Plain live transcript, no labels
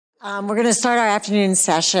We're going to start our afternoon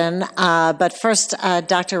session, but first,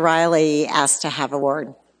 Dr. Riley asked to have a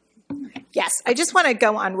word. Yes, I just want to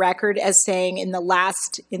go on record as saying in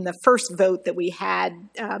the first vote that we had,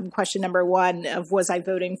 question number 1 of was I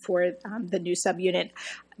voting for the new subunit,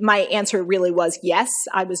 my answer really was yes.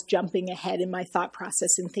 I was jumping ahead in my thought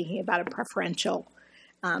process and thinking about a preferential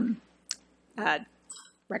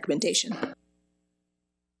recommendation.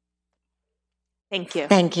 Thank you.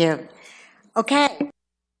 Thank you. Okay.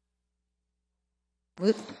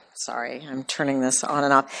 Sorry, I'm turning this on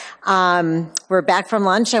and off. We're back from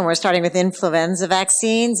lunch and we're starting with influenza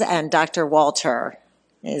vaccines, and Dr. Walter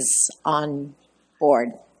is on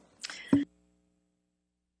board.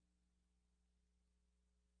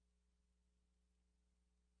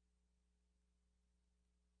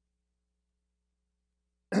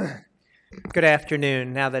 Good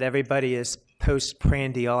afternoon. Now that everybody is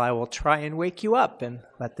post-prandial, I will try and wake you up and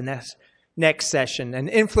let the next session. And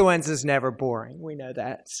influenza is never boring. We know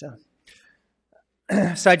that. So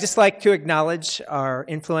I'd just like to acknowledge our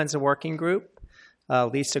influenza working group,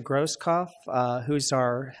 Lisa Grosskopf, who's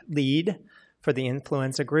our lead for the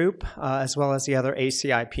influenza group, as well as the other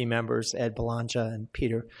ACIP members, Ed Belanja and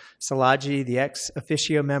Peter Szilagyi, the ex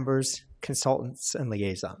officio members, consultants, and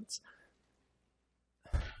liaisons.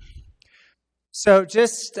 So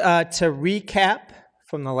just to recap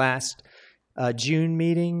from the last June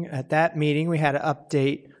meeting, at that meeting we had an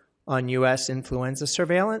update on U.S. influenza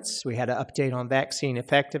surveillance. We had an update on vaccine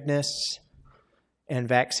effectiveness and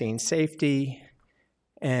vaccine safety.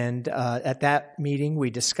 And at that meeting we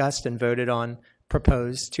discussed and voted on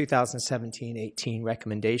proposed 2017-18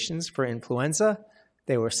 recommendations for influenza.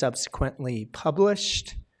 They were subsequently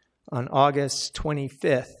published on August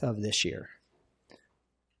 25th of this year.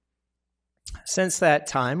 Since that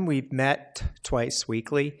time, we've met twice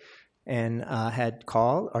weekly and had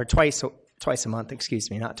call, or twice a month,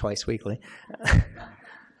 excuse me, not twice weekly.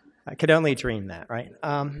 I could only dream that, right?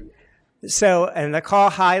 And the call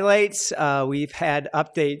highlights, we've had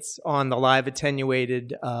updates on the live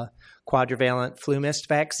attenuated quadrivalent flu mist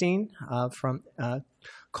vaccine from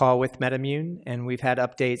call with MedImmune, and we've had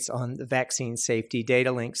updates on the vaccine safety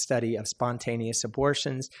Datalink study of spontaneous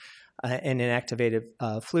abortions and inactivated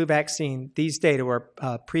flu vaccine. These data were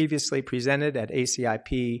previously presented at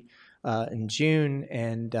ACIP in June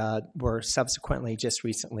and were subsequently just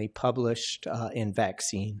recently published in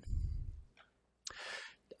Vaccine.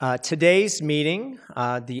 Today's meeting,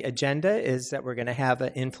 the agenda is that we're going to have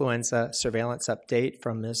an influenza surveillance update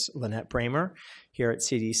from Ms. Lynette Bramer here at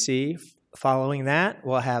CDC. Following that,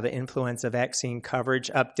 we'll have an influenza vaccine coverage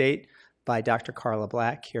update by Dr. Carla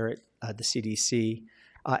Black here at the CDC.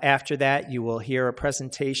 After that, you will hear a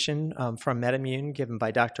presentation from MedImmune given by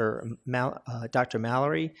Dr.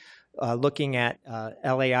 Mallory looking at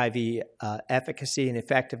LAIV efficacy and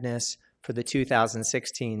effectiveness for the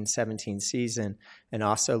 2016-17 season, and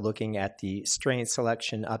also looking at the strain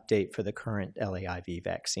selection update for the current LAIV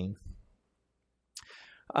vaccine.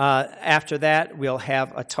 After that, we'll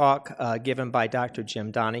have a talk given by Dr.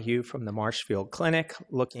 Jim Donahue from the Marshfield Clinic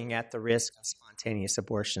looking at the risk of spontaneous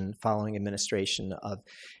abortion following administration of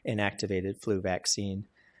inactivated flu vaccine.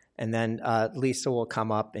 And then Lisa will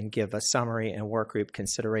come up and give a summary and workgroup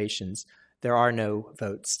considerations. There are no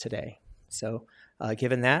votes today. So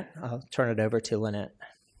given that, I'll turn it over to Lynette.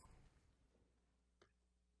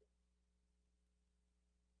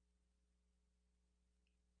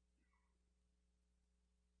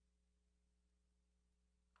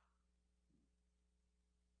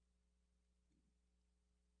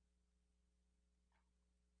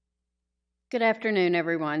 Good afternoon,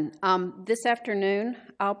 everyone. This afternoon,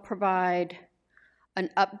 I'll provide an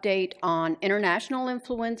update on international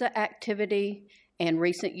influenza activity and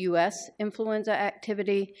recent U.S. influenza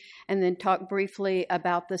activity, and then talk briefly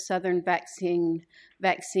about the Southern vaccine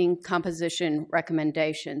composition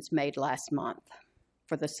recommendations made last month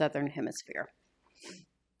for the Southern Hemisphere.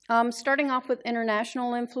 Starting off with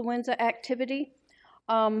international influenza activity.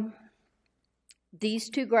 These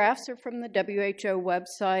two graphs are from the WHO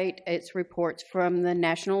website. It's reports from the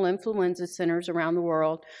National Influenza Centers around the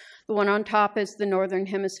world. The one on top is the Northern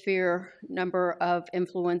Hemisphere number of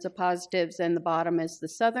influenza positives, and the bottom is the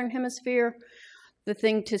Southern Hemisphere. The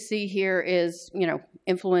thing to see here is,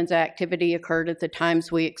 influenza activity occurred at the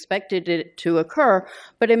times we expected it to occur,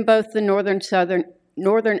 but in both the northern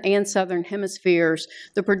and southern hemispheres,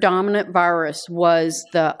 the predominant virus was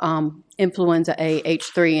the influenza A,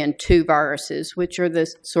 H3, and 2 viruses, which are the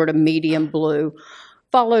sort of medium blue,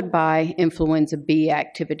 followed by influenza B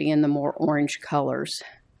activity in the more orange colors.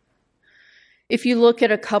 If you look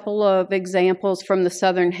at a couple of examples from the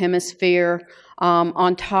southern hemisphere,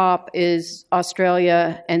 On top is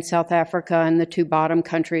Australia and South Africa, and the two bottom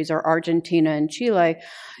countries are Argentina and Chile.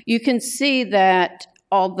 You can see that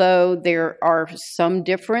although there are some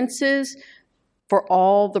differences, for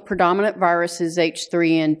all the predominant viruses,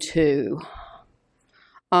 H3N2.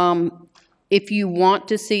 If you want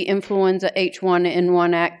to see influenza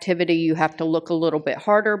H1N1 activity, you have to look a little bit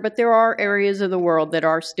harder, but there are areas of the world that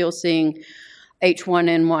are still seeing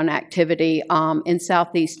H1N1 activity. In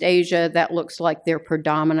Southeast Asia, that looks like their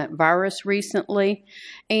predominant virus recently.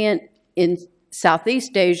 And in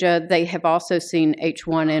Southeast Asia, they have also seen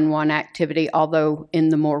H1N1 activity, although in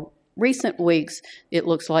the more recent weeks, it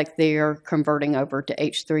looks like they're converting over to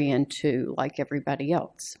H3N2 like everybody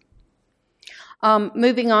else.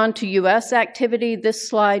 Moving on to U.S. activity, this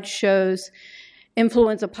slide shows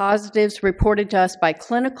influenza positives reported to us by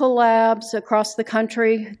clinical labs across the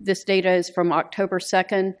country. This data is from October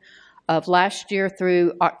 2nd of last year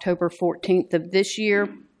through October 14th of this year.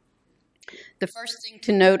 The first thing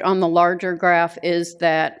to note on the larger graph is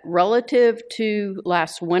that relative to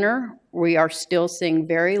last winter, we are still seeing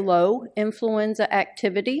very low influenza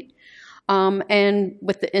activity. And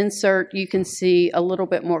with the insert, you can see a little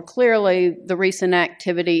bit more clearly the recent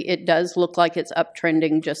activity. It does look like it's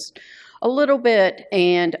uptrending just a little bit,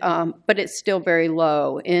 and but it's still very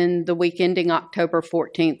low. In the week ending October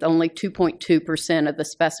 14th, only 2.2% of the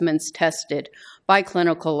specimens tested by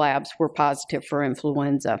clinical labs were positive for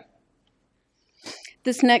influenza.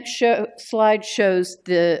 This next slide shows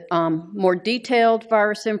the more detailed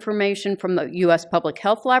virus information from the U.S. Public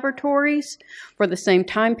Health Laboratories for the same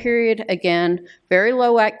time period. Again, very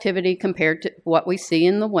low activity compared to what we see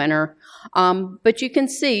in the winter, but you can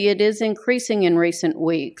see it is increasing in recent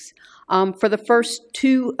weeks. For the first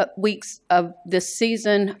 2 weeks of this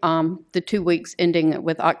season, the 2 weeks ending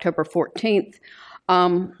with October 14th,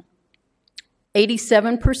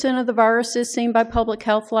 87% of the viruses seen by public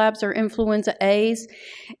health labs are influenza A's,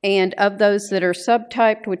 and of those that are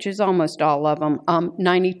subtyped, which is almost all of them,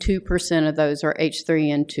 92% of those are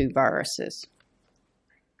H3N2 viruses.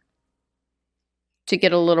 To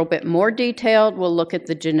get a little bit more detailed, we'll look at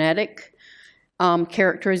the genetic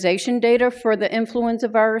characterization data for the influenza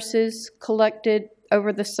viruses collected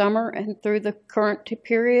over the summer and through the current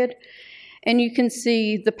period. And you can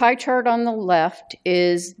see the pie chart on the left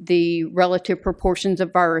is the relative proportions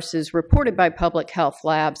of viruses reported by public health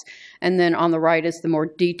labs, and then on the right is the more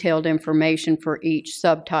detailed information for each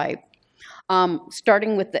subtype.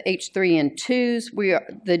 Starting with the H3N2s,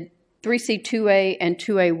 the 3C2A and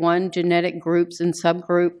 2A1 genetic groups and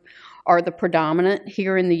subgroup are the predominant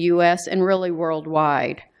here in the U.S. and really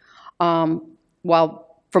worldwide. While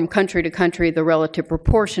from country to country, the relative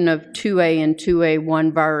proportion of 2A and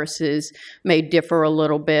 2A1 viruses may differ a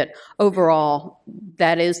little bit. Overall,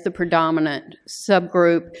 that is the predominant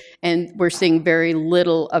subgroup, and we're seeing very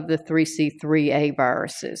little of the 3C3A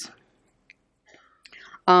viruses.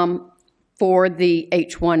 For the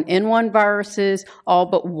H1N1 viruses, all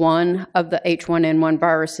but one of the H1N1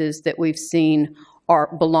 viruses that we've seen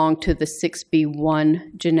belong to the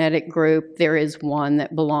 6B1 genetic group. There is one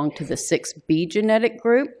that belonged to the 6B genetic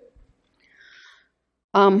group.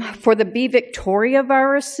 For the B Victoria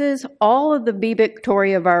viruses, all of the B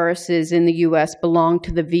Victoria viruses in the U.S. belong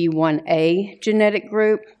to the V1A genetic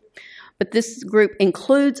group, but this group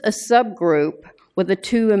includes a subgroup with a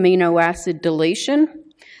 2 amino acid deletion.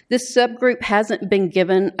 This subgroup hasn't been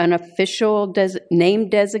given an official name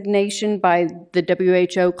designation by the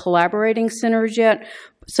WHO collaborating centers yet,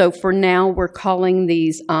 so for now we're calling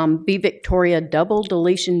these B Victoria double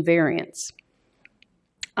deletion variants.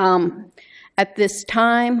 At this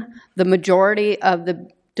time, the majority of the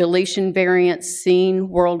deletion variants seen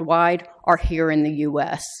worldwide are here in the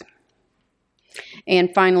U.S.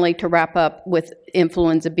 And finally, to wrap up with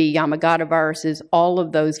influenza B Yamagata viruses, all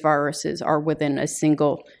of those viruses are within a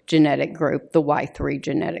single genetic group, the Y3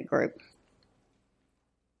 genetic group.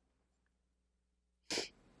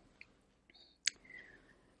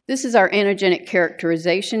 This is our antigenic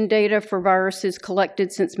characterization data for viruses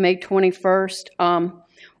collected since May 21st.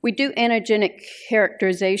 We do antigenic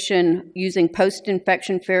characterization using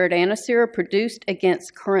post-infection ferret antisera produced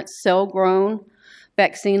against current cell-grown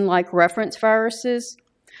vaccine-like reference viruses.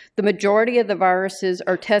 The majority of the viruses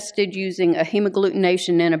are tested using a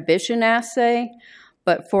hemagglutination inhibition assay,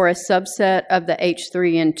 but for a subset of the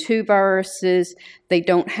H3N2 viruses, they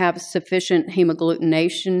don't have sufficient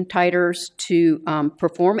hemagglutination titers to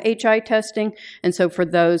perform HI testing, and so for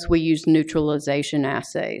those, we use neutralization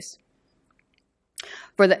assays.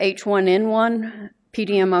 For the H1N1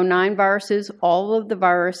 PDM09 viruses, all of the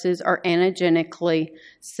viruses are antigenically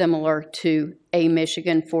similar to A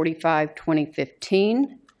Michigan 45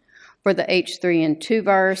 2015. For the H3N2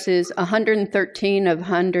 viruses, 113 of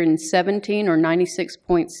 117, or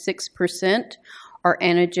 96.6%, are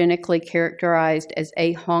antigenically characterized as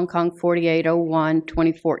A Hong Kong 4801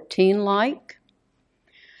 2014-like.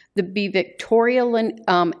 The B Victoria,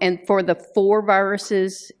 and for the 4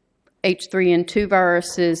 viruses, H3N2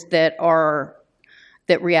 viruses that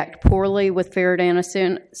react poorly with ferret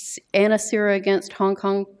antisera against Hong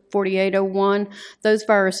Kong 4801, those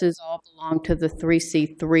viruses all belong to the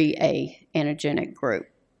 3C3A antigenic group.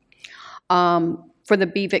 For the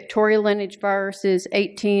B Victoria lineage viruses,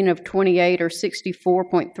 18 of 28, or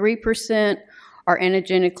 64.3%, are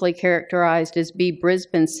antigenically characterized as B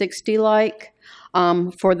Brisbane 60-like.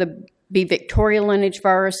 For the B Victoria lineage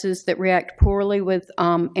viruses that react poorly with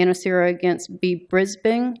antisera against B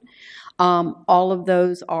Brisbane, all of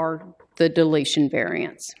those are the deletion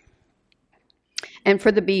variants. And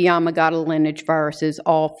for the B Yamagata lineage viruses,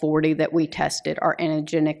 all 40 that we tested are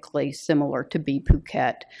antigenically similar to B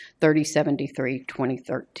Phuket 3073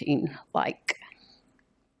 2013-like.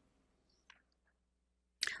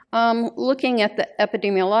 Looking at the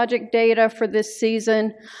epidemiologic data for this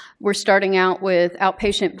season, we're starting out with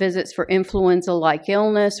outpatient visits for influenza-like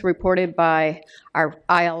illness reported by our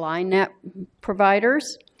ILI-NET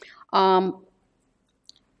providers.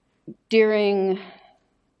 During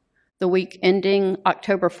the week ending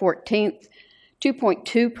October 14th,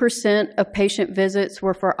 2.2% of patient visits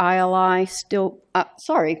were for ILI,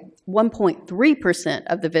 1.3%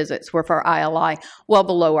 of the visits were for ILI, well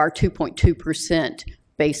below our 2.2%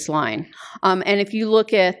 baseline. And if you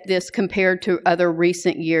look at this compared to other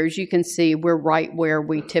recent years, you can see we're right where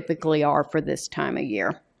we typically are for this time of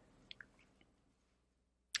year.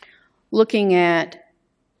 Looking at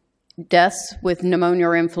deaths with pneumonia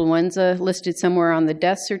or influenza listed somewhere on the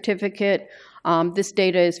death certificate. This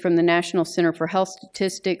data is from the National Center for Health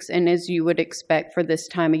Statistics, and as you would expect for this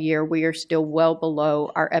time of year, we are still well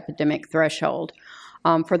below our epidemic threshold.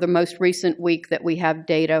 For the most recent week that we have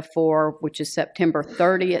data for, which is September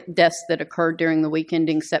 30th, deaths that occurred during the week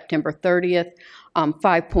ending September 30th,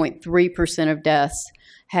 5.3% of deaths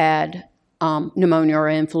had pneumonia or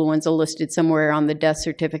influenza listed somewhere on the death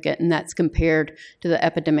certificate, and that's compared to the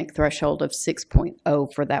epidemic threshold of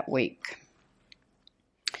 6.0 for that week.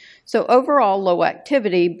 So overall low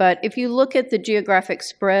activity, but if you look at the geographic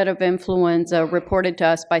spread of influenza reported to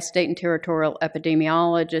us by state and territorial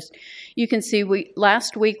epidemiologists, you can see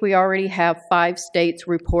last week we already have 5 states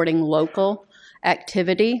reporting local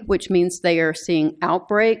activity, which means they are seeing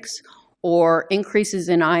outbreaks or increases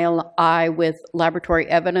in ILI with laboratory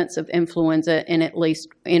evidence of influenza in at least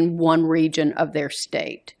in one region of their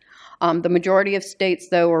state. The majority of states,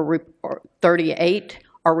 though, or 38,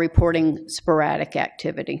 are reporting sporadic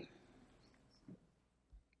activity.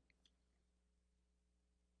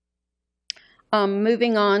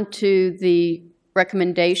 Moving on to the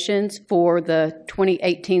recommendations for the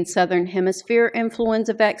 2018 Southern Hemisphere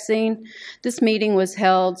influenza vaccine. This meeting was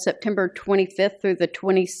held September 25th through the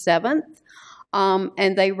 27th,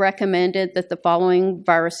 and they recommended that the following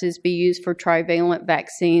viruses be used for trivalent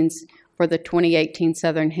vaccines for the 2018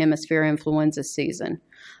 Southern Hemisphere influenza season.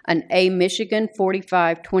 An A Michigan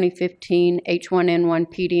 45 2015 H1N1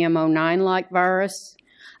 PDM09-like virus,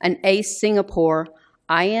 an A Singapore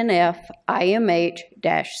INF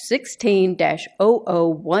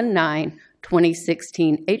IMH-16-0019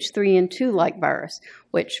 2016 H3N2-like virus,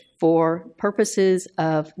 which for purposes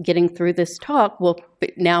of getting through this talk will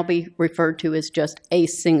now be referred to as just A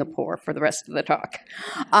Singapore for the rest of the talk.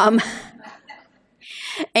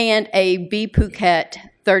 And a B Phuket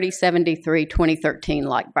 3073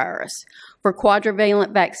 2013-like virus. For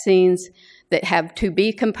quadrivalent vaccines that have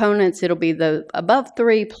 2B components, it'll be the above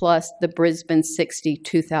 3 plus the Brisbane 60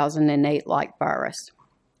 2008-like virus.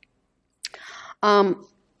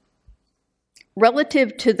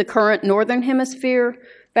 Relative to the current Northern Hemisphere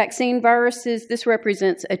vaccine viruses, this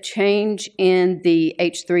represents a change in the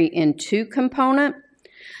H3N2 component.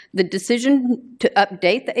 The decision to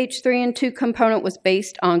update the H3N2 component was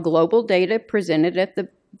based on global data presented at the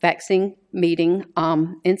vaccine meeting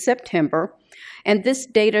in September. And this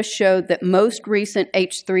data showed that most recent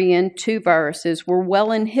H3N2 viruses were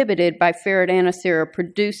well inhibited by ferret antisera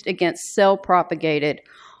produced against cell-propagated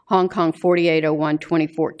Hong Kong 4801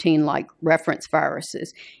 2014-like reference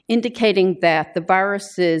viruses, indicating that the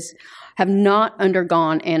viruses have not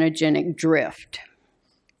undergone antigenic drift.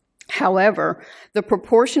 However, the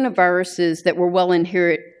proportion of viruses that were well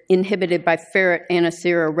inhibited by ferret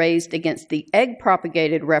antisera raised against the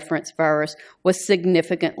egg-propagated reference virus was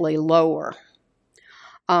significantly lower.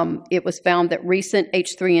 It was found that recent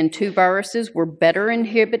H3N2 viruses were better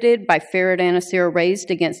inhibited by ferret antisera raised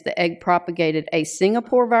against the egg-propagated A.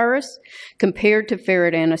 Singapore virus compared to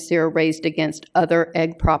ferret antisera raised against other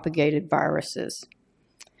egg-propagated viruses.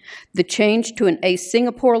 The change to an A.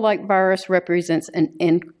 Singapore-like virus represents an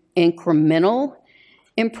incremental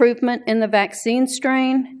improvement in the vaccine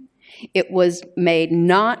strain. It was made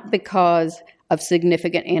not because of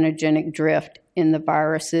significant antigenic drift in the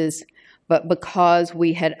viruses, but because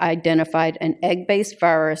we had identified an egg-based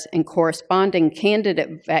virus and corresponding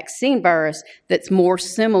candidate vaccine virus that's more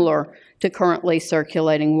similar to currently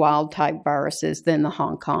circulating wild-type viruses than the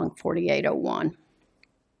Hong Kong 4801.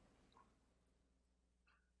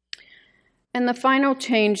 And the final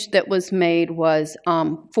change that was made was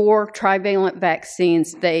for trivalent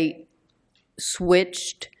vaccines, they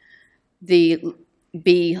switched the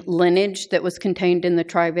B lineage that was contained in the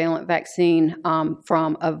trivalent vaccine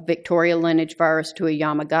from a Victoria lineage virus to a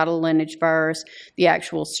Yamagata lineage virus. The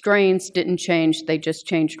actual strains didn't change. They just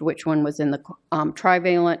changed which one was in the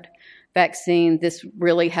trivalent vaccine. This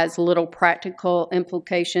really has little practical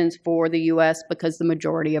implications for the U.S. because the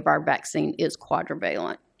majority of our vaccine is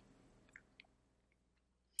quadrivalent.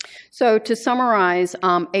 So to summarize,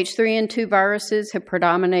 H3N2 viruses have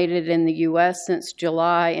predominated in the U.S. since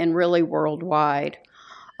July and really worldwide.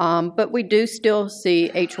 But we do still see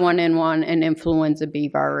H1N1 and influenza B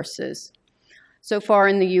viruses. So far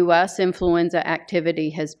in the U.S., influenza activity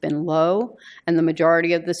has been low, and the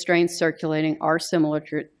majority of the strains circulating are similar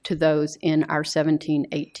to those in our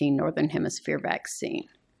 17-18 Northern Hemisphere vaccine.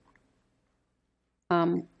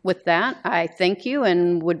 With that, I thank you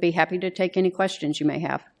and would be happy to take any questions you may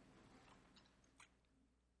have.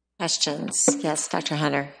 Questions? Yes, Dr.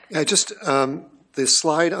 Hunter. Yeah, just the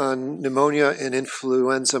slide on pneumonia and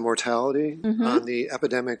influenza mortality on the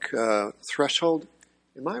epidemic threshold.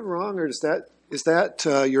 Am I wrong, or is that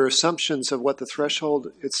your assumptions of what the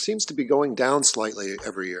threshold? It seems to be going down slightly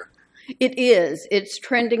every year. It is. It's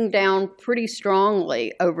trending down pretty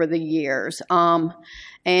strongly over the years, and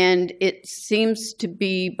it seems to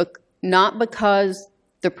be not because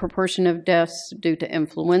the proportion of deaths due to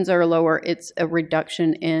influenza are lower, it's a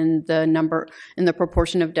reduction in the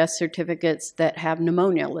proportion of death certificates that have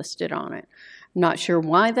pneumonia listed on it. I'm not sure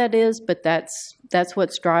why that is, but that's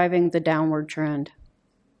what's driving the downward trend.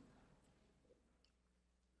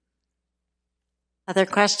 Other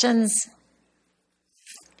questions?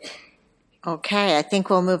 Okay, I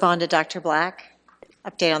think we'll move on to Dr. Black.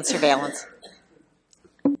 Update on surveillance.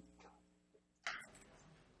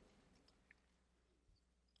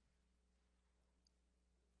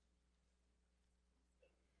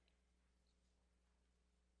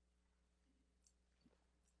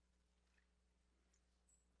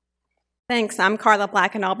 Thanks. I'm Carla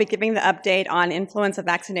Black, and I'll be giving the update on influenza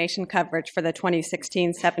vaccination coverage for the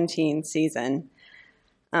 2016-17 season.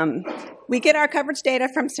 We get our coverage data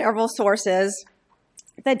from several sources.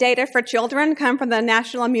 The data for children come from the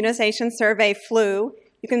National Immunization Survey flu.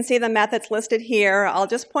 You can see the methods listed here. I'll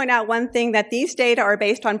just point out one thing, that these data are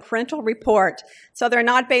based on parental report, so they're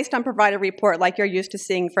not based on provider report like you're used to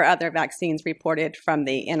seeing for other vaccines reported from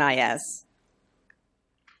the NIS.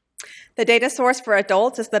 The data source for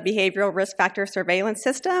adults is the Behavioral Risk Factor Surveillance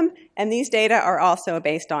System, and these data are also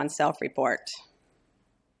based on self-report.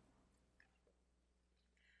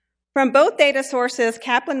 From both data sources,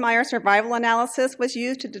 Kaplan-Meier survival analysis was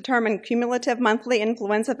used to determine cumulative monthly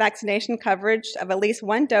influenza vaccination coverage of at least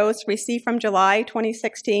one dose received from July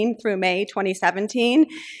 2016 through May 2017.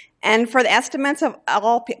 And for the estimates of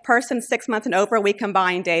all persons 6 months and over, we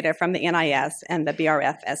combined data from the NIS and the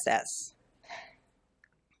BRFSS.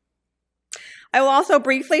 I will also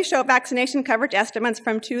briefly show vaccination coverage estimates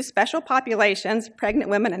from two special populations, pregnant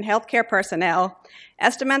women and healthcare personnel.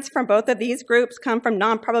 Estimates from both of these groups come from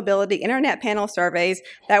non-probability internet panel surveys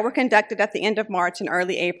that were conducted at the end of March and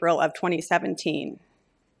early April of 2017.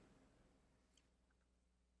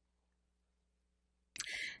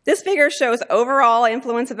 This figure shows overall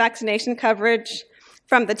influenza vaccination coverage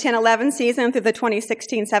from the 10-11 season through the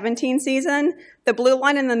 2016-17 season. The blue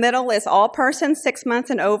line in the middle is all persons 6 months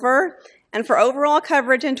and over. And for overall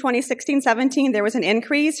coverage in 2016-17, there was an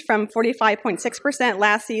increase from 45.6%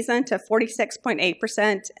 last season to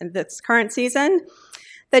 46.8% in this current season.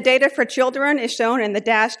 The data for children is shown in the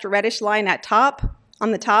dashed reddish line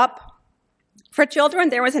on the top. For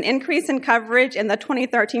children, there was an increase in coverage in the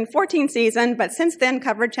 2013-14 season, but since then,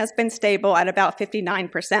 coverage has been stable at about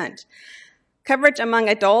 59%. Coverage among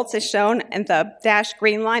adults is shown in the dashed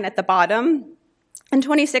green line at the bottom. In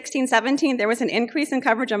 2016-17, there was an increase in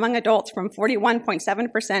coverage among adults from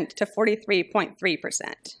 41.7% to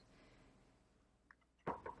 43.3%.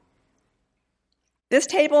 This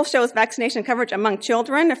table shows vaccination coverage among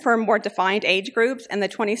children for more defined age groups in the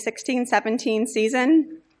 2016-17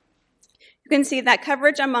 season. You can see that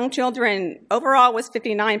coverage among children overall was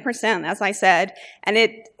 59%, as I said, and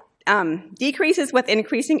it decreases with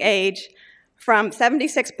increasing age from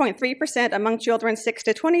 76.3% among children 6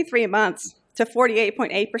 to 23 months to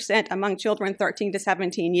 48.8% among children 13 to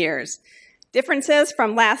 17 years. Differences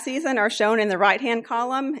from last season are shown in the right-hand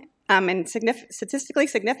column, and statistically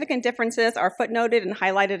significant differences are footnoted and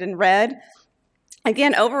highlighted in red.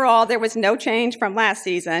 Again, overall, there was no change from last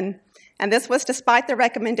season, and this was despite the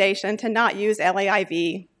recommendation to not use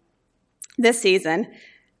LAIV this season.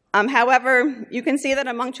 However, you can see that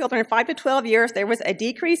among children 5 to 12 years, there was a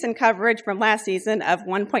decrease in coverage from last season of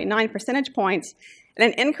 1.9 percentage points,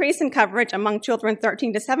 and an increase in coverage among children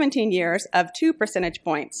 13 to 17 years of 2 percentage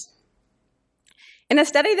points. In a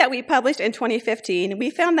study that we published in 2015, we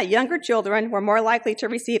found that younger children were more likely to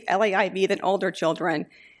receive LAIV than older children.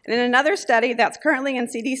 And in another study that's currently in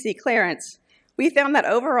CDC clearance, we found that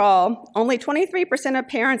overall, only 23% of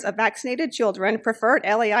parents of vaccinated children preferred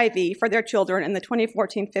LAIV for their children in the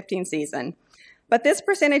 2014-15 season. But this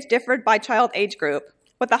percentage differed by child age group,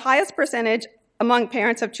 with the highest percentage among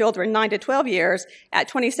parents of children 9 to 12 years at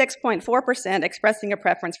 26.4% expressing a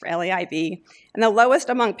preference for LAIV, and the lowest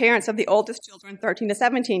among parents of the oldest children 13 to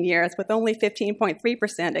 17 years with only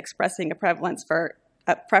 15.3% expressing a preference for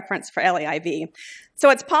LAIV. So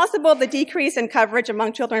it's possible the decrease in coverage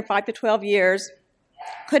among children 5 to 12 years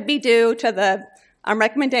could be due to the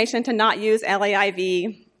recommendation to not use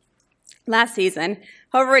LAIV last season.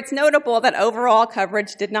 However, it's notable that overall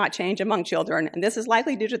coverage did not change among children, and this is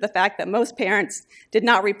likely due to the fact that most parents did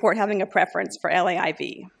not report having a preference for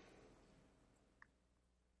LAIV.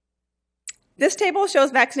 This table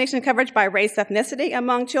shows vaccination coverage by race ethnicity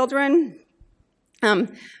among children.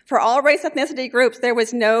 For all race ethnicity groups, there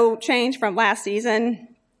was no change from last season.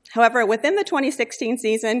 However, within the 2016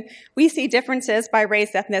 season, we see differences by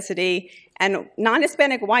race ethnicity, and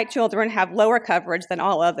non-Hispanic white children have lower coverage than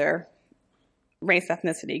all other race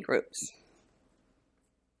ethnicity groups.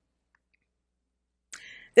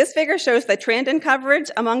 This figure shows the trend in coverage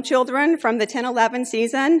among children from the 10-11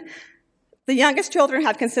 season. The youngest children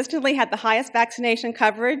have consistently had the highest vaccination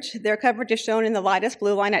coverage. Their coverage is shown in the lightest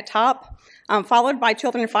blue line at top, followed by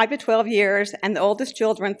children 5 to 12 years, and the oldest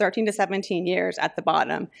children 13 to 17 years at the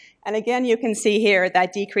bottom. And again, you can see here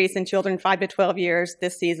that decrease in children 5 to 12 years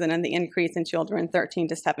this season and the increase in children 13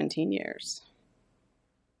 to 17 years.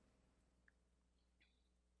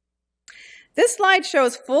 This slide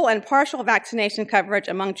shows full and partial vaccination coverage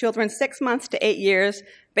among children 6 months to 8 years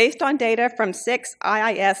based on data from 6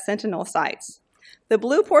 IIS Sentinel sites. The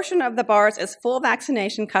blue portion of the bars is full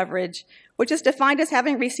vaccination coverage, which is defined as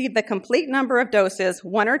having received the complete number of doses,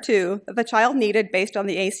 1 or 2, that the child needed based on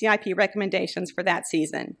the ACIP recommendations for that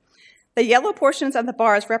season. The yellow portions of the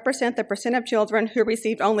bars represent the percent of children who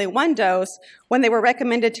received only 1 dose when they were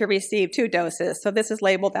recommended to receive 2 doses, so this is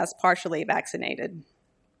labeled as partially vaccinated.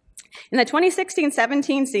 In the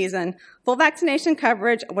 2016-17 season, full vaccination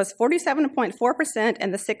coverage was 47.4%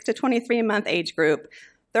 in the 6 to 23 month age group,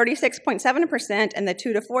 36.7% in the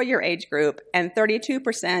 2 to 4 year age group, and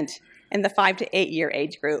 32% in the 5 to 8 year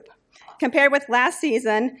age group. Compared with last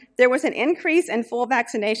season, there was an increase in full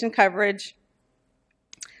vaccination coverage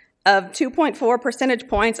of 2.4 percentage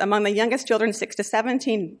points among the youngest children 6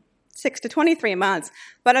 to 23 months,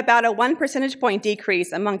 but about a 1 percentage point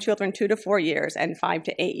decrease among children 2 to 4 years and 5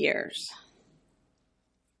 to 8 years.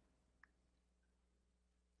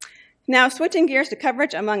 Now, switching gears to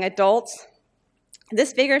coverage among adults,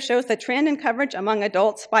 this figure shows the trend in coverage among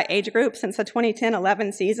adults by age group since the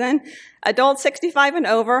 2010-11 season. Adults 65 and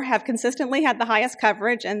over have consistently had the highest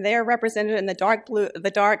coverage, and they're represented in the dark blue,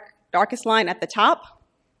 the darkest line at the top.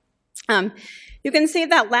 You can see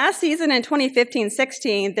that last season in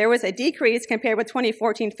 2015-16, there was a decrease compared with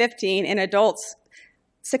 2014-15 in adults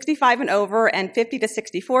 65 and over and 50 to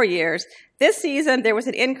 64 years. This season, there was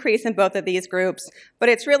an increase in both of these groups, but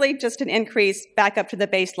it's really just an increase back up to the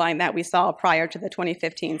baseline that we saw prior to the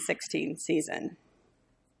 2015-16 season.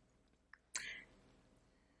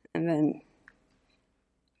 And then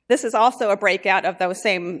this is also a breakout of those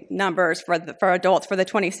same numbers for adults for the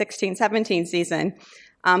 2016-17 season.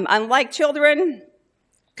 Unlike children,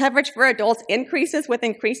 coverage for adults increases with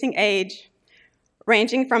increasing age,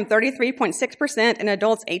 ranging from 33.6% in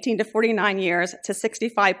adults 18 to 49 years to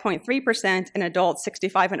 65.3% in adults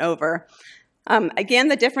 65 and over. Again,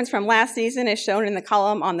 the difference from last season is shown in the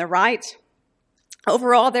column on the right.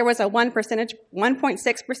 Overall, there was a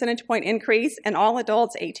 1.6 percentage point increase in all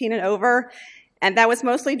adults 18 and over, And that was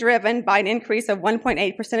mostly driven by an increase of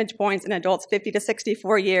 1.8 percentage points in adults 50 to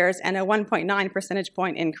 64 years and a 1.9 percentage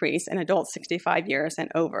point increase in adults 65 years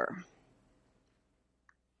and over.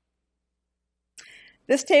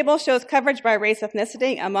 This table shows coverage by race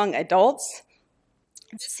ethnicity among adults.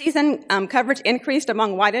 This season, coverage increased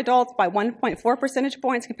among white adults by 1.4 percentage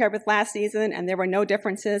points compared with last season, and there were no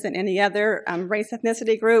differences in any other race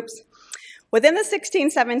ethnicity groups. Within the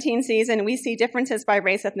 16-17 season, we see differences by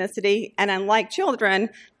race ethnicity, and unlike children,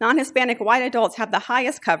 non-Hispanic white adults have the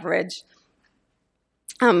highest coverage,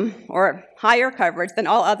 or higher coverage than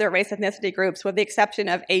all other race ethnicity groups, with the exception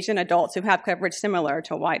of Asian adults who have coverage similar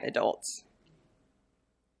to white adults.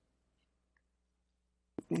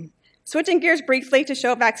 Switching gears briefly to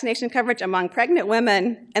show vaccination coverage among pregnant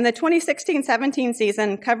women, in the 2016-17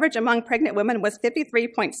 season, coverage among pregnant women was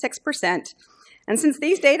 53.6%. And since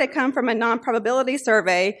these data come from a non-probability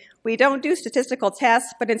survey, we don't do statistical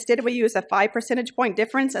tests, but instead we use a 5 percentage point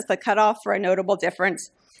difference as the cutoff for a notable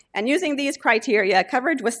difference. And using these criteria,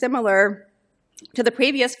 coverage was similar to the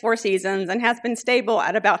previous 4 seasons and has been stable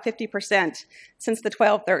at about 50% since the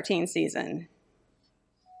 12-13 season.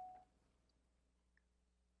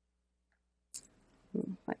 If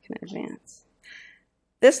I can advance.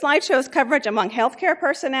 This slide shows coverage among healthcare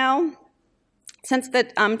personnel. Since the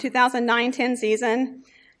 2009-10 season,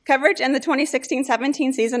 coverage in the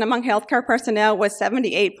 2016-17 season among healthcare personnel was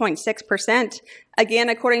 78.6%. Again,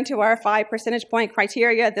 according to our 5 percentage point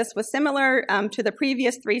criteria, this was similar to the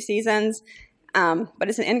previous 3 seasons, but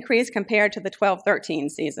it's an increase compared to the 12-13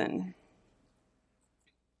 season.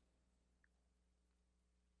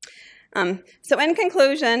 So in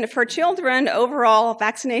conclusion, for children, overall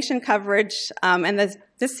vaccination coverage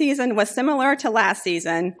this season was similar to last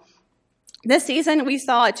season. This season, we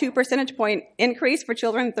saw a 2 percentage point increase for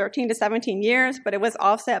children 13 to 17 years, but it was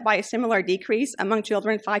offset by a similar decrease among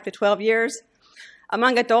children 5 to 12 years.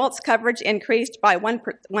 Among adults, coverage increased by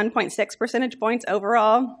 1.6 percentage points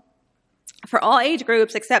overall. For all age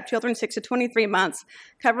groups except children 6 to 23 months,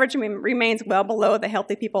 coverage remains well below the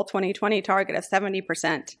Healthy People 2020 target of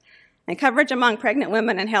 70%. And coverage among pregnant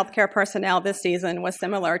women and healthcare personnel this season was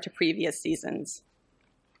similar to previous seasons.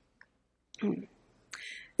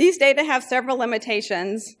 These data have several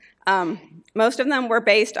limitations. Most of them were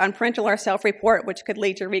based on parental or self-report, which could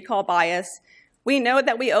lead to recall bias. We know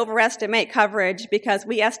that we overestimate coverage because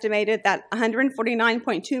we estimated that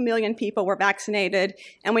 149.2 million people were vaccinated,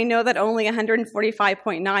 and we know that only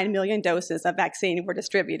 145.9 million doses of vaccine were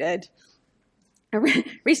distributed.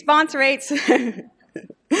 Response rates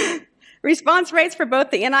for both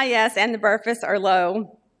the NIS and the BRFIS are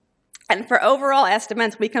low. And for overall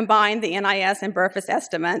estimates, we combine the NIS and BRFIS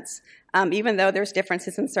estimates, even though there's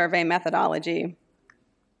differences in survey methodology.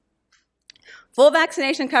 Full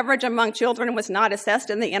vaccination coverage among children was not assessed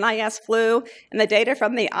in the NIS flu, and the data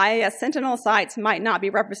from the IAS Sentinel sites might not be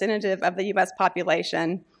representative of the U.S.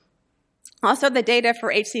 population. Also, the data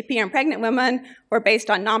for HCP and pregnant women were based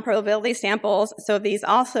on non-probability samples, so these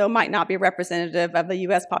also might not be representative of the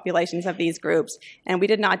U.S. populations of these groups, and we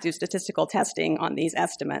did not do statistical testing on these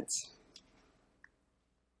estimates.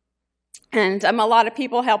 And a lot of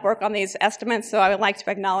people helped work on these estimates, so I would like to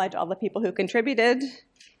acknowledge all the people who contributed.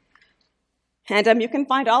 And you can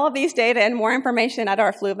find all of these data and more information at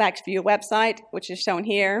our FluVaxView website, which is shown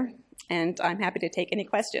here, and I'm happy to take any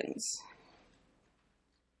questions.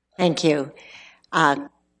 Thank you.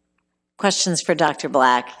 Questions for Dr.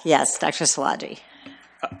 Black? Yes, Dr. Szilagyi.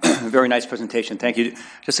 Very nice presentation. Thank you.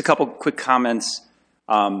 Just a couple quick comments.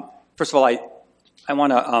 First of all, I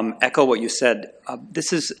want to echo what you said.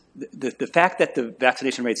 This is the fact that the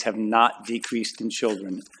vaccination rates have not decreased in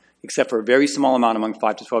children, except for a very small amount among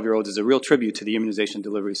 5 to 12-year-olds, is a real tribute to the immunization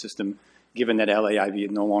delivery system, given that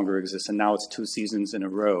LAIV no longer exists, and now it's 2 seasons in a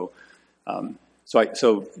row.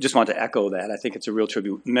 So just want to echo that. I think it's a real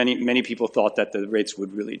tribute. Many people thought that the rates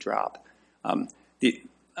would really drop.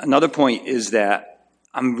 Another point is that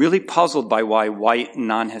I'm really puzzled by why white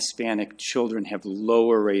non-Hispanic children have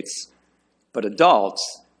lower rates, but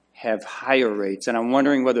adults have higher rates. And I'm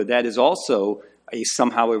wondering whether that is also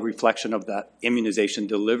somehow a reflection of that immunization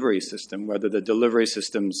delivery system, whether the delivery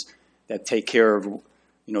systems that take care of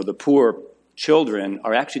the poor children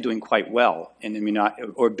are actually doing quite well in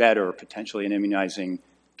or better potentially in immunizing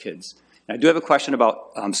kids. And I do have a question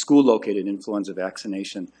about school-located influenza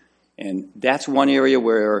vaccination, and that's one area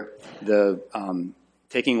where the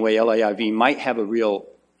taking away LAIV might have a real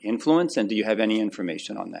influence. And do you have any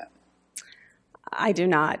information on that? I do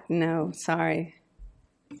not. No, sorry.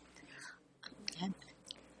 Okay.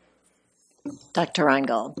 Dr.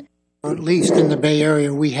 Reingold. At least in the Bay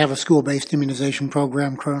Area, we have a school-based immunization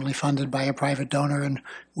program currently funded by a private donor, and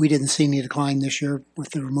we didn't see any decline this year with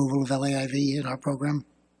the removal of LAIV in our program.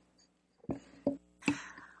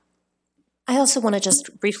 I also want to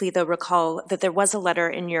just briefly, though, recall that there was a letter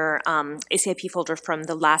in your ACIP folder from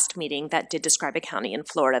the last meeting that did describe a county in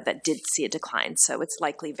Florida that did see a decline, so it's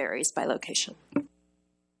likely varies by location.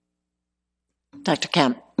 Dr.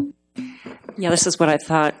 Kemp. Yeah, this is what I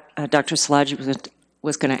thought Dr. Szilagyi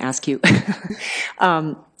was going to ask you.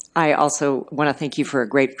 I also want to thank you for a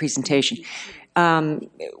great presentation.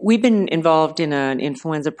 We've been involved in an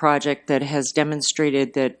influenza project that has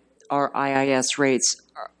demonstrated that our IIS rates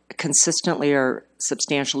consistently are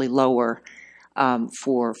substantially lower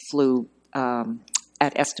for flu,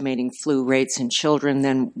 at estimating flu rates in children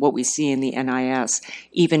than what we see in the NIS,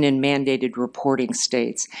 even in mandated reporting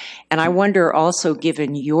states. And I wonder also,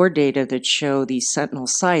 given your data that show these sentinel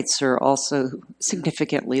sites are also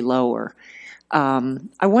significantly lower,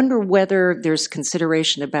 I wonder whether there's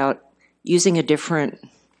consideration about using a different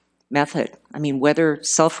method. I mean, whether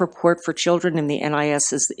self-report for children in the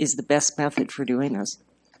NIS is the best method for doing this.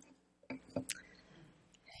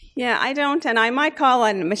 Yeah, I don't, and I might call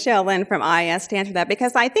on Michelle Lynn from IS to answer that,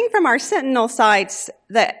 because I think from our Sentinel sites,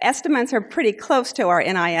 the estimates are pretty close to our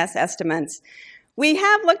NIS estimates. We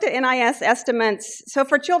have looked at NIS estimates, so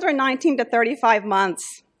for children 19 to 35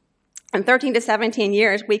 months and 13 to 17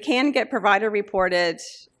 years, we can get provider-reported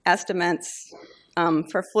estimates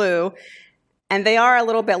for flu, and they are a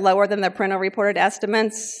little bit lower than the parental-reported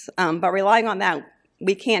estimates, but relying on that,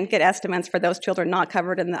 we can't get estimates for those children not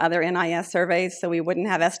covered in the other NIS surveys, so we wouldn't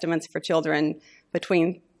have estimates for children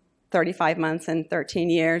between 35 months and 13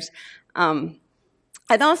 years. And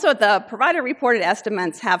also the provider-reported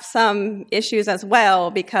estimates have some issues as well,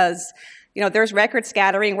 because there's record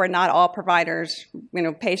scattering where not all providers,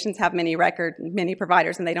 patients have many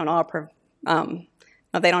providers, and they don't all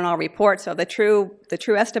report. So the true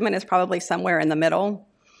estimate is probably somewhere in the middle.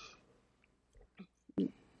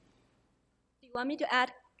 You want me to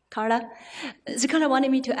add, Carla? So Carla wanted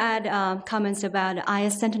me to add comments about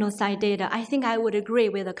IS Sentinel site data. I think I would agree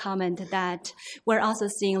with the comment that we're also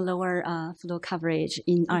seeing lower flu coverage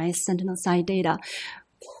in IS Sentinel site data.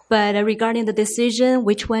 But regarding the decision,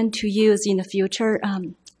 which one to use in the future,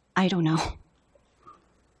 I don't know.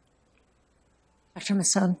 Dr.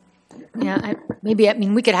 Masson. Yeah,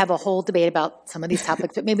 we could have a whole debate about some of these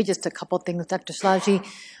topics, but maybe just a couple things, Dr. Szilagyi.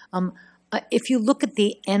 If you look at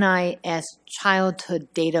the NIS childhood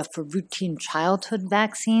data for routine childhood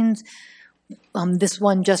vaccines, this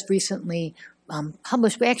one just recently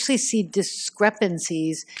published, we actually see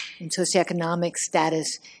discrepancies in socioeconomic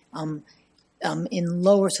status, in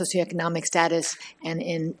lower socioeconomic status and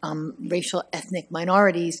in racial ethnic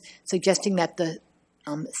minorities, suggesting that the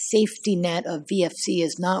safety net of VFC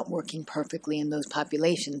is not working perfectly in those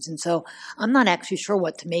populations. And so I'm not actually sure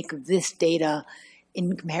what to make of this data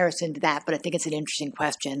in comparison to that, but I think it's an interesting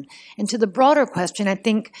question. And to the broader question, I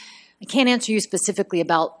think I can't answer you specifically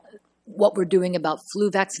about what we're doing about flu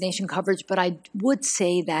vaccination coverage, but I would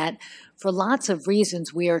say that for lots of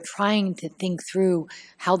reasons, we are trying to think through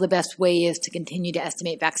how the best way is to continue to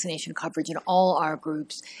estimate vaccination coverage in all our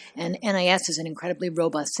groups. And NIS is an incredibly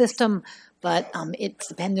robust system, but it's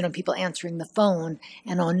dependent on people answering the phone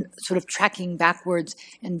and on sort of tracking backwards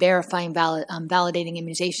and verifying validating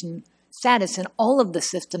immunization status. And all of the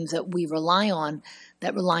systems that we rely on,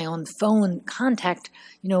 that rely on phone contact,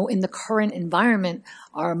 in the current environment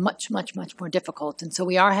are much, much, much more difficult. And so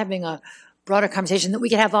we are having a broader conversation that we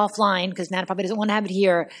could have offline, because Nana probably doesn't want to have it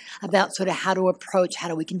here, about sort of how do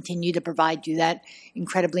we continue to provide you that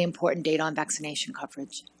incredibly important data on vaccination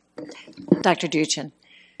coverage. Dr. Duchin.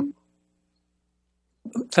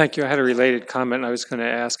 Thank you. I had a related comment. I was going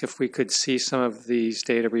to ask if we could see some of these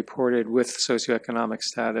data reported with socioeconomic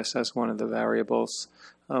status as one of the variables,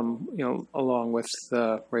 along with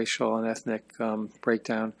the racial and ethnic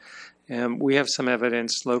breakdown. And we have some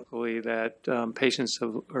evidence locally that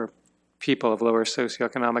or people of lower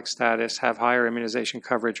socioeconomic status have higher immunization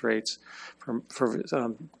coverage rates for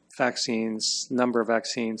vaccines, number of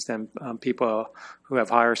vaccines, than people who have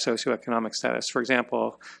higher socioeconomic status. For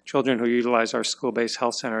example, children who utilize our school-based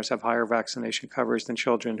health centers have higher vaccination coverage than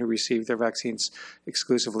children who receive their vaccines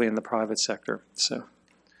exclusively in the private sector. So,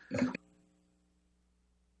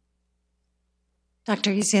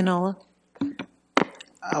 Dr. Isianola.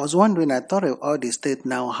 I was wondering, I thought all the states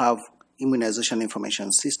now have immunization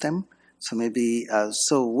information system. So maybe,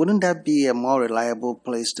 so wouldn't that be a more reliable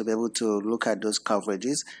place to be able to look at those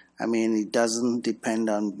coverages? I mean, it doesn't depend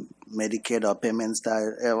on Medicaid or payments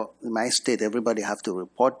that in my state, everybody have to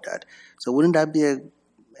report that. So wouldn't that be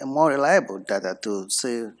a more reliable data to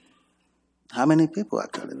say How many people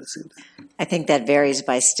actually received it? I think that varies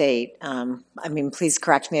by state. I mean, please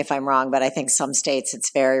correct me if I'm wrong, but I think some states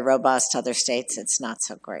it's very robust, other states it's not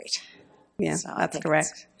so great. Yeah, So that's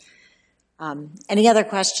correct. Any other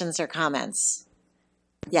questions or comments?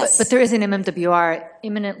 Yes. But there is an MMWR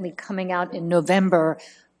imminently coming out in November,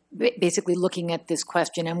 basically looking at this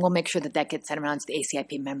question, and we'll make sure that that gets sent around to the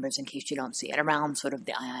ACIP members in case you don't see it around sort of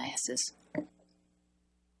the IISs.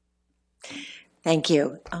 Thank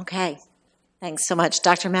you. Okay. Thanks so much.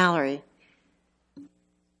 Dr. Mallory.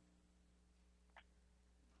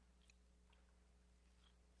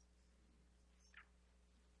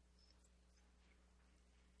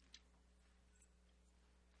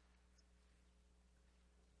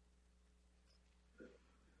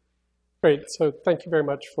 Great. So thank you very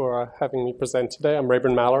much for having me present today. I'm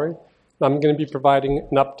Rayburn Mallory, and I'm going to be providing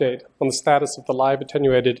an update on the status of the live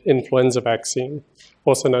attenuated influenza vaccine,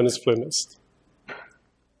 also known as FluMist.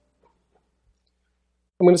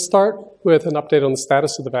 I'm going to start with an update on the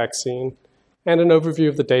status of the vaccine and an overview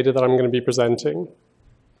of the data that I'm going to be presenting.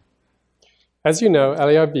 As you know,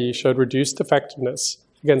 LAIV showed reduced effectiveness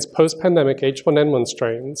against post-pandemic H1N1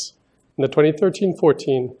 strains in the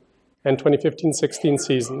 2013-14 and 2015-16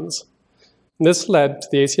 seasons. And this led to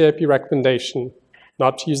the ACIP recommendation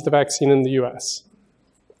not to use the vaccine in the US.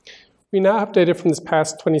 We now have data from this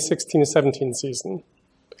past 2016-17 season.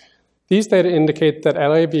 These data indicate that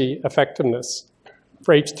LAIV effectiveness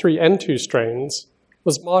for H3N2 strains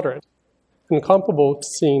was moderate and comparable to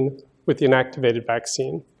seen with the inactivated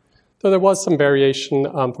vaccine, though there was some variation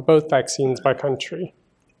for both vaccines by country.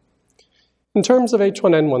 In terms of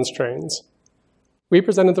H1N1 strains, we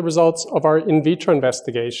presented the results of our in vitro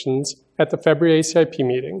investigations at the February ACIP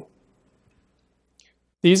meeting.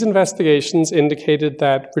 These investigations indicated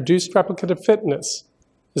that reduced replicative fitness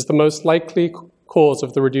is the most likely cause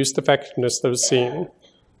of the reduced effectiveness that was seen.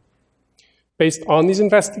 Based on these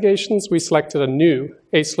investigations, we selected a new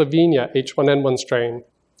A. Slovenia H1N1 strain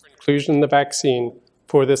for inclusion in the vaccine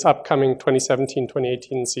for this upcoming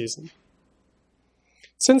 2017-2018 season.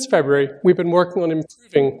 Since February, we've been working on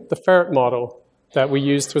improving the ferret model that we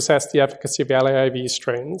use to assess the efficacy of LAIV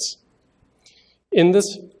strains. In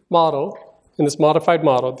this modified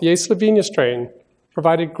model, the A. Slovenia strain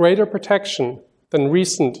provided greater protection than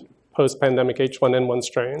recent post-pandemic H1N1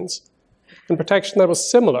 strains, and protection that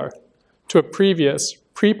was similar to a previous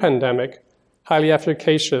pre-pandemic highly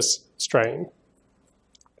efficacious strain.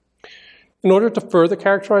 In order to further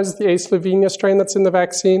characterize the A. Slovenia strain that's in the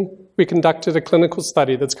vaccine, we conducted a clinical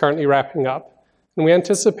study that's currently wrapping up, and we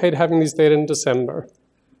anticipate having these data in December.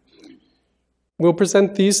 We'll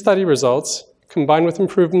present these study results, combined with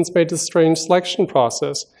improvements made to the strain selection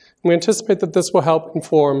process, and we anticipate that this will help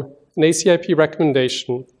inform an ACIP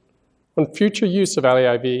recommendation on future use of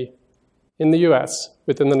LAIV in the US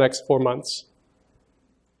within the next 4 months.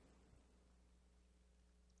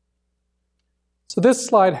 So this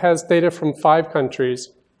slide has data from 5 countries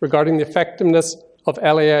regarding the effectiveness of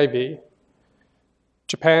LAIV: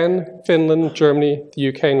 Japan, Finland, Germany, the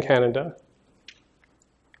UK, and Canada.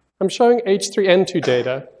 I'm showing H3N2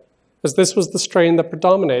 data as this was the strain that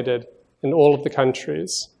predominated in all of the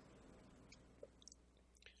countries.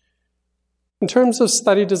 In terms of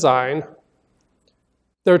study design,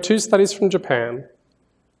 there are 2 studies from Japan.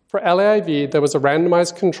 For LAIV, there was a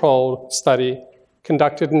randomized controlled study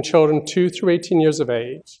conducted in children 2 through 18 years of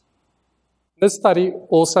age. In this study,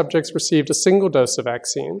 all subjects received a single dose of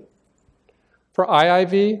vaccine. For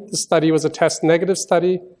IIV, the study was a test-negative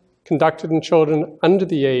study conducted in children under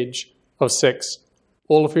the age of 6,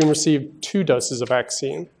 all of whom received 2 doses of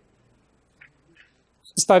vaccine.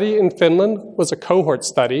 The study in Finland was a cohort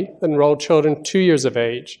study that enrolled children 2 years of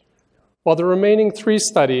age, while the remaining 3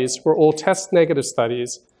 studies were all test-negative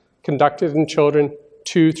studies conducted in children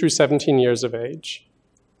 2 through 17 years of age.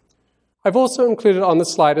 I've also included on the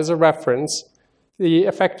slide as a reference the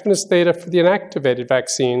effectiveness data for the inactivated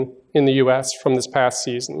vaccine in the US from this past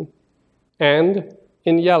season. And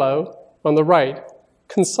in yellow, on the right,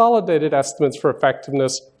 consolidated estimates for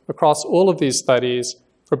effectiveness across all of these studies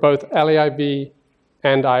for both LAIV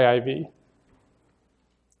and IIV.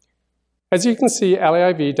 As you can see,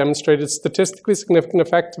 LAIV demonstrated statistically significant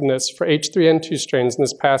effectiveness for H3N2 strains in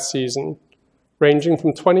this past season, ranging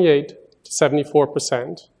from 28 to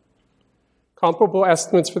 74%. Comparable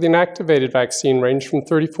estimates for the inactivated vaccine range from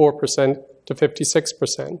 34% to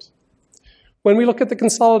 56%. When we look at the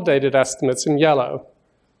consolidated estimates in yellow,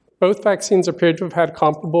 both vaccines appear to have had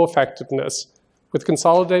comparable effectiveness, with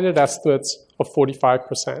consolidated estimates of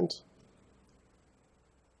 45%.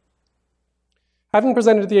 Having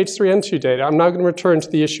presented the H3N2 data, I'm now going to return to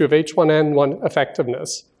the issue of H1N1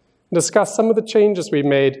 effectiveness and discuss some of the changes we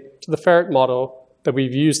made to the ferret model that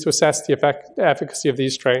we've used to assess the efficacy of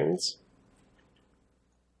these strains.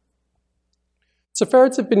 So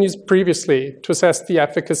ferrets have been used previously to assess the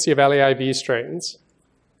efficacy of LAIV strains.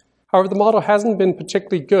 However, the model hasn't been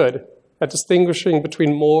particularly good at distinguishing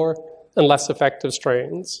between more and less effective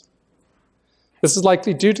strains. This is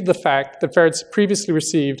likely due to the fact that ferrets previously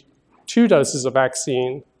received 2 doses of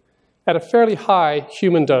vaccine at a fairly high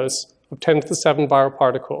human dose of 10 to the 7 viral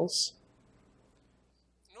particles.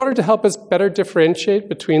 In order to help us better differentiate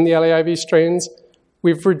between the LAIV strains,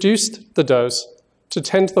 we've reduced the dose to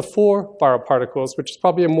 10 to the 4 viral particles, which is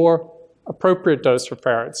probably a more appropriate dose for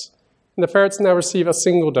ferrets. And the ferrets now receive a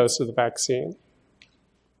single dose of the vaccine.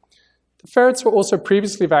 The ferrets were also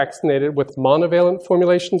previously vaccinated with monovalent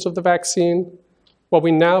formulations of the vaccine, while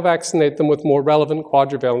we now vaccinate them with more relevant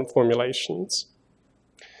quadrivalent formulations.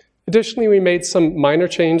 Additionally, we made some minor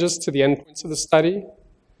changes to the endpoints of the study.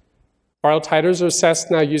 Viral titers are assessed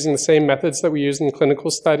now using the same methods that we use in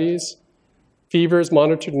clinical studies. Fever is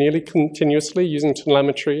monitored nearly continuously using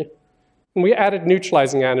telemetry. And we added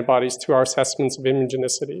neutralizing antibodies to our assessments of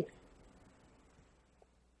immunogenicity.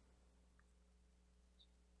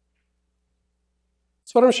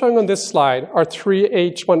 So what I'm showing on this slide are 3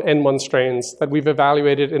 H1N1 strains that we've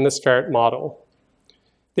evaluated in this ferret model.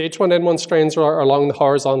 The H1N1 strains are along the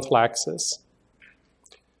horizontal axis.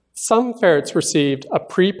 Some ferrets received a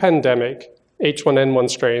pre-pandemic H1N1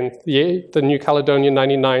 strain, the New Caledonia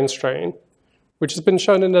 99 strain, which has been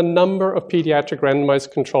shown in a number of pediatric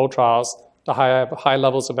randomized control trials to have high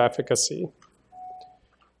levels of efficacy.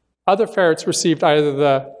 Other ferrets received either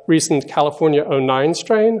the recent California 09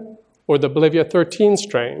 strain or the Bolivia 13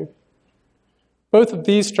 strain. Both of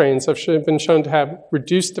these strains have been shown to have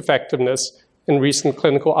reduced effectiveness in recent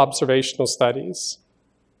clinical observational studies.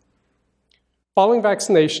 Following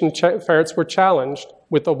vaccination, ferrets were challenged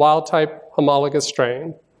with the wild-type homologous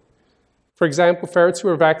strain. For example, ferrets who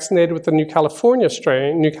were vaccinated with the New Caledonia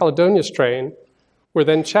strain, were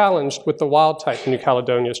then challenged with the wild-type New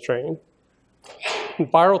Caledonia strain.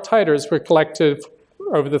 And viral titers were collected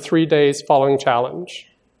over the 3 days following challenge.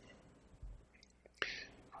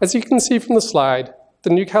 As you can see from the slide, the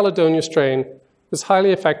New Caledonia strain was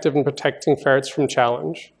highly effective in protecting ferrets from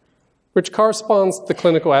challenge, which corresponds to the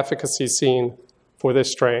clinical efficacy seen for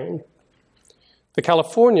this strain. The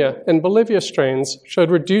California and Bolivia strains showed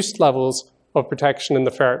reduced levels of protection in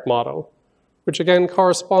the ferret model, which again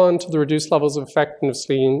correspond to the reduced levels of effectiveness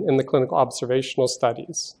seen in the clinical observational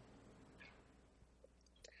studies.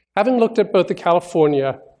 Having looked at both the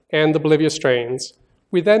California and the Bolivia strains,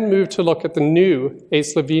 we then moved to look at the new A.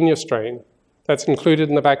 Slovenia strain that's included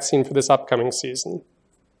in the vaccine for this upcoming season.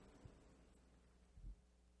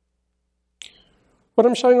 What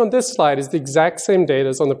I'm showing on this slide is the exact same data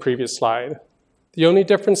as on the previous slide. The only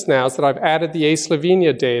difference now is that I've added the A.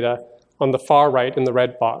 Slovenia data on the far right in the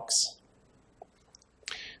red box.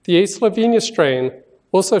 The A. Slovenia strain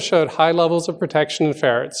also showed high levels of protection in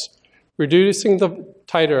ferrets, reducing the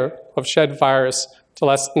titer of shed virus to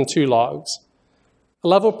less than 2 logs, a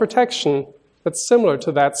level of protection that's similar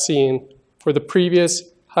to that seen for the previous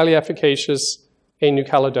highly efficacious A. New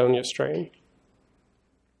Caledonia strain.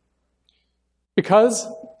 Because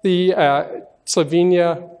the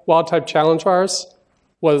Slovenia wild-type challenge virus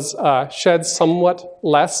was shed somewhat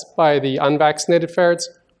less by the unvaccinated ferrets,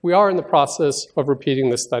 we are in the process of repeating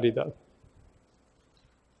this study, though.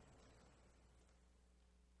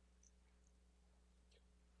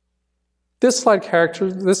 This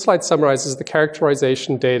slide summarizes the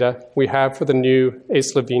characterization data we have for the new A.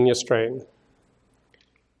 Slovenia strain.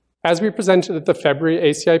 As we presented at the February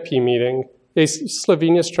ACIP meeting, A.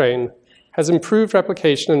 Slovenia strain has improved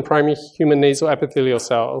replication in primary human nasal epithelial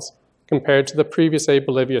cells compared to the previous A.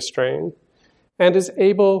 Bolivia strain, and is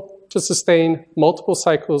able to sustain multiple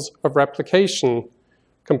cycles of replication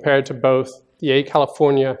compared to both the A.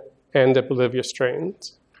 California and the Bolivia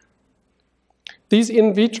strains. These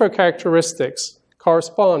in vitro characteristics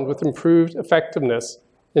correspond with improved effectiveness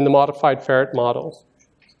in the modified ferret model.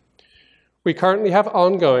 We currently have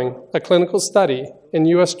ongoing a clinical study in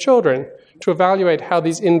US children to evaluate how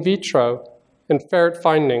these in vitro and ferret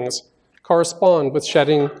findings correspond with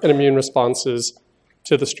shedding and immune responses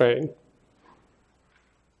to the strain.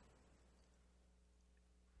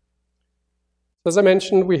 As I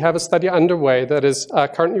mentioned, we have a study underway that is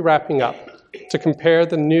currently wrapping up to compare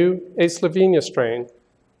the new A. Slovenia strain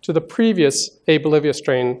to the previous A. Bolivia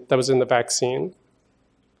strain that was in the vaccine.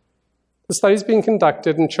 The study is being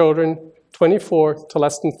conducted in children 24 to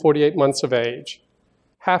less than 48 months of age,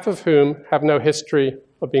 half of whom have no history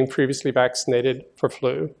of being previously vaccinated for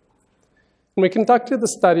flu. And we conducted the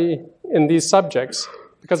study in these subjects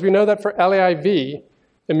because we know that for LAIV,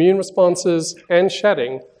 immune responses and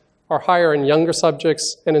shedding are higher in younger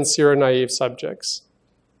subjects and in seronaive subjects.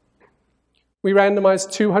 We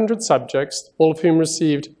randomized 200 subjects, all of whom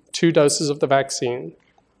received 2 doses of the vaccine.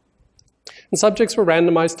 And subjects were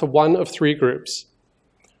randomized to one of 3 groups.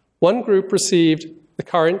 One group received the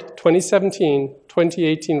current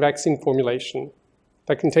 2017-2018 vaccine formulation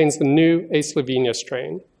that contains the new A. slovenia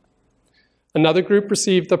strain. Another group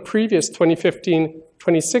received the previous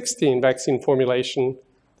 2015-2016 vaccine formulation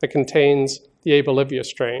that contains the A. bolivia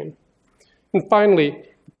strain. And finally,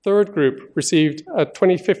 the third group received a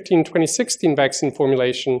 2015-2016 vaccine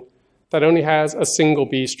formulation that only has a single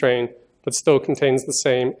B strain, but still contains the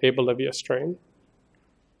same A. bolivia strain.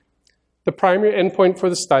 The primary endpoint for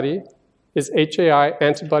the study is HAI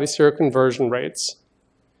antibody seroconversion rates.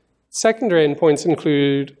 Secondary endpoints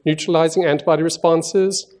include neutralizing antibody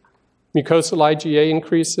responses, mucosal IgA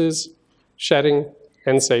increases, shedding,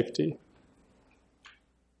 and safety.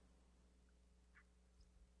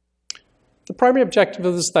 The primary objective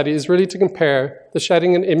of the study is really to compare the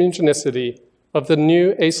shedding and immunogenicity of the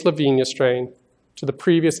new A. slovenia strain to the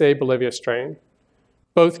previous A. bolivia strain,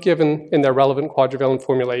 both given in their relevant quadrivalent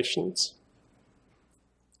formulations.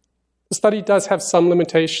 The study does have some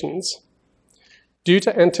limitations. Due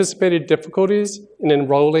to anticipated difficulties in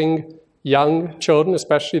enrolling young children,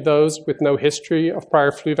 especially those with no history of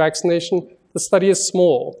prior flu vaccination, the study is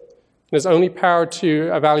small and is only powered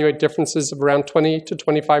to evaluate differences of around 20 to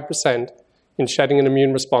 25% in shedding and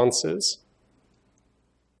immune responses.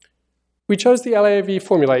 We chose the LAIV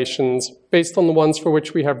formulations based on the ones for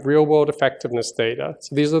which we have real-world effectiveness data.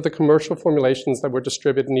 So these are the commercial formulations that were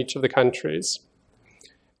distributed in each of the countries.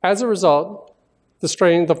 As a result,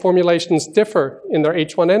 the formulations differ in their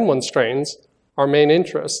H1N1 strains, our main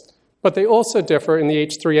interest, but they also differ in the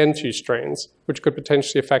H3N2 strains, which could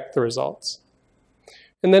potentially affect the results.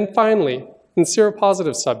 And then finally, in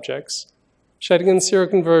seropositive subjects, shedding and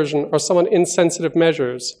seroconversion are somewhat insensitive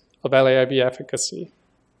measures of LAIV efficacy.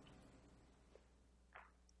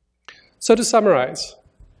 So to summarize,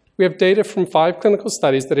 we have data from 5 clinical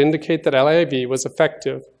studies that indicate that LAIV was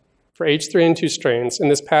effective for H3N2 strains in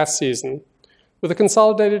this past season, with a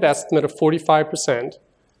consolidated estimate of 45%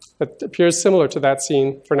 that appears similar to that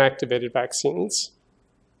seen for inactivated vaccines.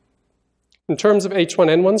 In terms of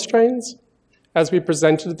H1N1 strains, as we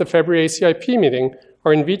presented at the February ACIP meeting,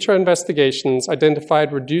 our in vitro investigations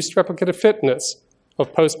identified reduced replicative fitness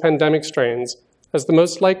of post-pandemic strains as the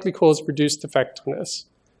most likely cause of reduced effectiveness.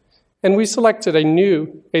 And we selected a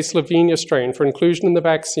new A. slovenia strain for inclusion in the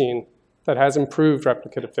vaccine that has improved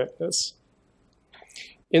replicative fitness.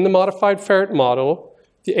 In the modified ferret model,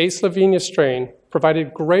 the A. slovenia strain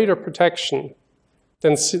provided greater protection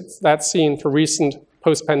than that seen for recent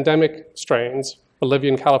post-pandemic strains,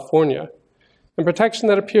 Bolivia and California, and protection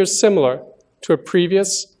that appears similar to a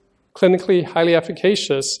previous clinically highly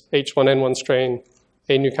efficacious H1N1 strain,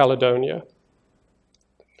 A. New Caledonia.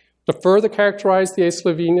 To further characterize the A.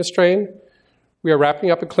 slovenia strain, we are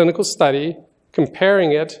wrapping up a clinical study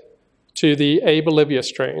comparing it to the A. bolivia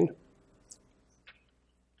strain.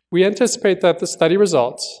 We anticipate that the study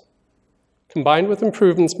results, combined with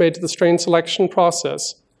improvements made to the strain selection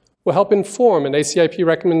process, will help inform an ACIP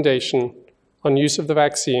recommendation on use of the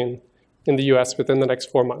vaccine in the US within the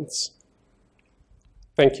next 4 months.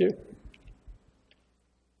 Thank you.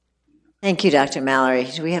 Thank you, Dr. Mallory.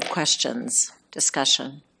 Do we have questions,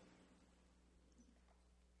 discussion?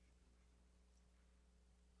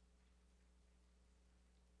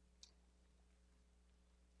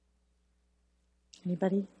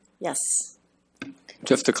 Anybody? Yes.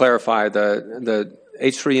 Just to clarify, the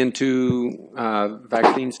H3N2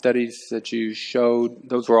 vaccine studies that you showed,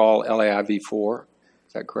 those were all LAIV4,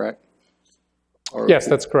 is that correct? Or, yes,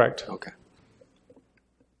 that's correct. Okay.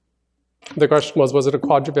 The question was it a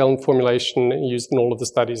quadrivalent formulation used in all of the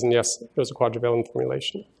studies? And yes, it was a quadrivalent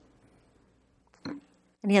formulation.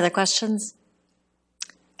 Any other questions?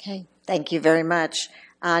 Okay, thank you very much.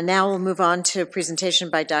 Now we'll move on to a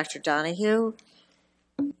presentation by Dr. Donahue.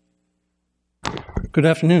 Good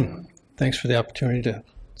afternoon. Thanks for the opportunity to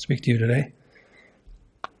speak to you today.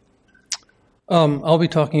 I'll be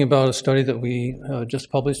talking about a study that we just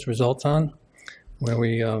published results on, where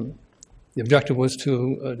the objective was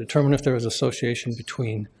to determine if there was association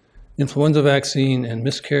between influenza vaccine and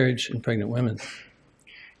miscarriage in pregnant women.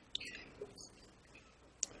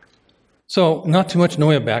 So not too much in the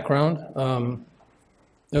way of background.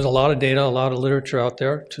 There's a lot of data, a lot of literature out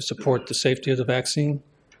there to support the safety of the vaccine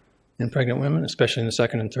in pregnant women, especially in the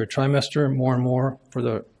second and third trimester, more and more for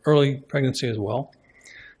the early pregnancy as well.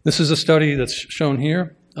 This is a study that's shown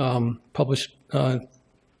here, published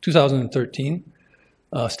 2013,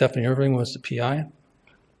 Stephanie Irving was the PI.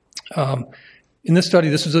 In this study,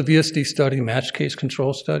 this is a VSD study, matched case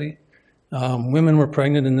control study. Women were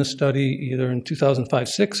pregnant in this study either in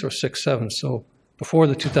 2005-6 or 6-7, so before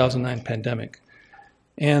the 2009 pandemic.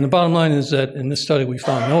 And the bottom line is that in this study, we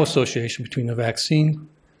found no association between the vaccine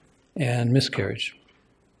and miscarriage.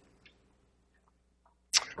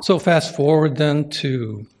 So fast forward then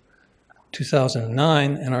to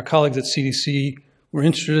 2009, and our colleagues at CDC were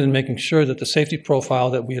interested in making sure that the safety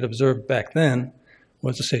profile that we had observed back then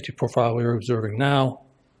was the safety profile we were observing now,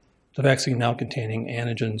 the vaccine now containing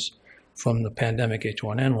antigens from the pandemic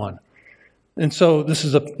H1N1. And so this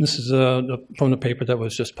is from the paper that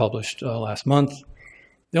was just published last month.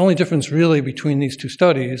 The only difference really between these two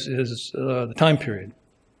studies is the time period,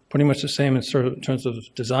 pretty much the same in terms of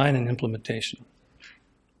design and implementation.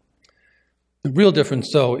 The real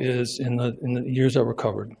difference, though, is in the years that were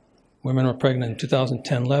covered. Women were pregnant in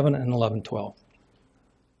 2010-11 and 11-12.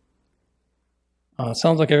 It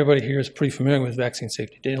sounds like everybody here is pretty familiar with Vaccine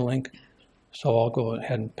Safety Datalink, so I'll go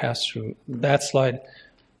ahead and pass through that slide.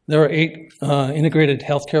 There are 8 integrated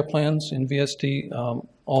healthcare plans in VSD.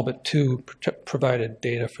 All but 2 provided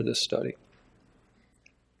data for this study.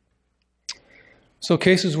 So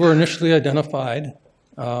cases were initially identified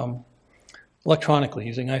electronically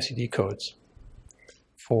using ICD codes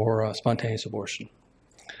for spontaneous abortion.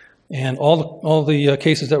 And all the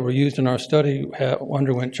cases that were used in our study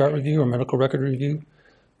underwent chart review or medical record review.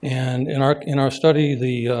 And in our study,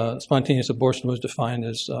 the spontaneous abortion was defined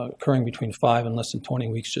as occurring between 5 and less than 20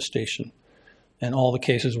 weeks gestation. And all the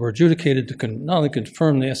cases were adjudicated to not only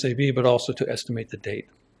confirm the SAB, but also to estimate the date.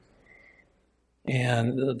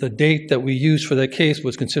 And the date that we used for that case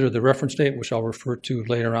was considered the reference date, which I'll refer to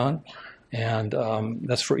later on. And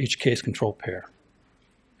that's for each case control pair.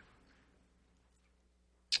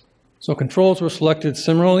 So controls were selected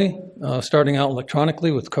similarly, starting out electronically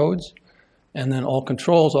with codes, and then all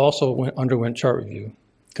controls also underwent chart review.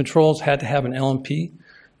 Controls had to have an LMP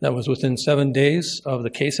that was within 7 days of the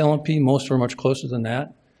case LMP. Most were much closer than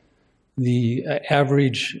that. The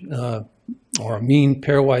average or mean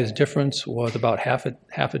pairwise difference was about half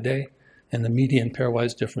a day, and the median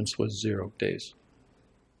pairwise difference was 0 days.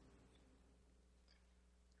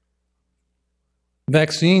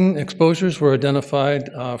 Vaccine exposures were identified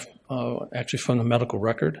actually from the medical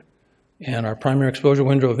record, and our primary exposure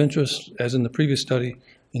window of interest, as in the previous study,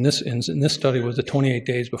 in this study was the 28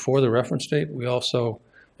 days before the reference date. We also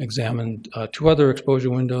examined 2 other exposure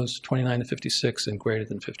windows, 29 to 56 and greater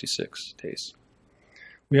than 56 days.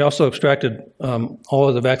 We also extracted all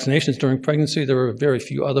of the vaccinations during pregnancy. There were very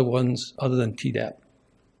few other ones other than Tdap.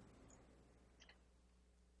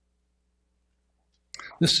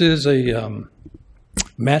 This is a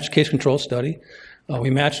matched case control study. We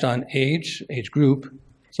matched on age group,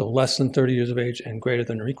 so less than 30 years of age and greater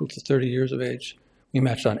than or equal to 30 years of age. We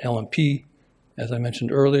matched on LMP, as I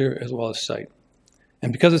mentioned earlier, as well as site.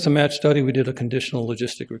 And because it's a matched study, we did a conditional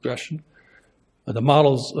logistic regression. The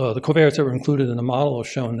models, the covariates that were included in the model are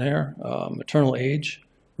shown there. Maternal age,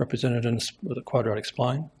 represented with a quadratic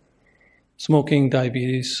spline. Smoking,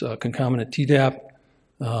 diabetes, concomitant Tdap,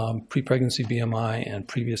 pre-pregnancy BMI, and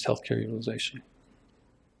previous healthcare utilization.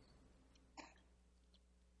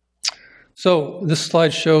 So this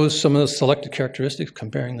slide shows some of the selected characteristics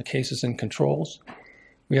comparing the cases and controls.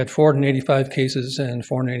 We had 485 cases and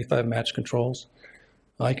 485 matched controls.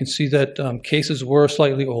 I can see that cases were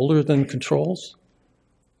slightly older than controls.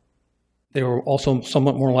 They were also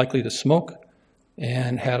somewhat more likely to smoke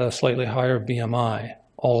and had a slightly higher BMI.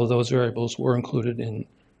 All of those variables were included in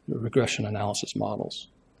the regression analysis models.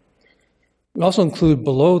 We also include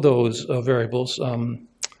below those variables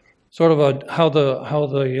sort of how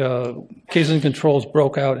the cases and controls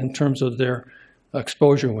broke out in terms of their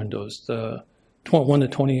exposure windows, the 1 to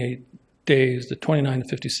 28 days, the 29 to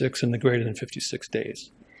 56, and the greater than 56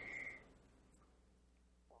 days.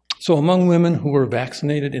 So among women who were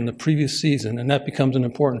vaccinated in the previous season, and that becomes an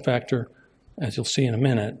important factor, as you'll see in a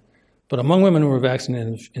minute, but among women who were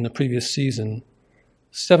vaccinated in the previous season,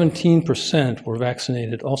 17% were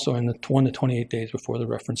vaccinated also in the 1 to 28 days before the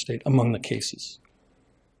reference date among the cases.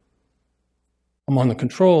 Among the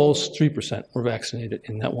controls, 3% were vaccinated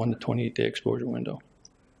in that 1 to 28 day exposure window.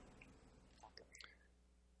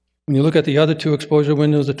 When you look at the other 2 exposure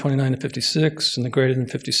windows, the 29 to 56 and the greater than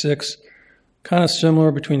 56, kind of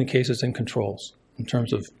similar between the cases and controls in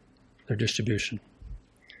terms of their distribution.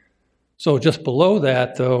 So just below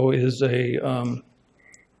that, though, is among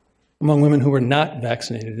women who were not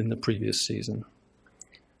vaccinated in the previous season.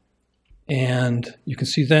 And you can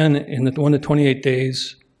see then in the 1 to 28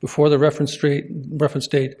 days before the reference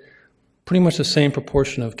date, pretty much the same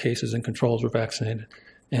proportion of cases and controls were vaccinated.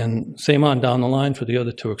 And same on down the line for the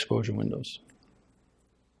other two exposure windows.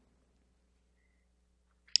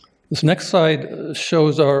 This next slide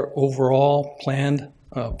shows our overall planned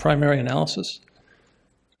primary analysis.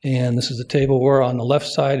 And this is a table where on the left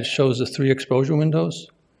side it shows the 3 exposure windows.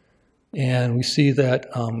 And we see that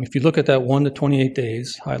if you look at that 1 to 28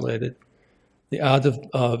 days highlighted, the odds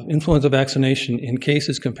of influenza vaccination in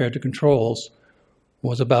cases compared to controls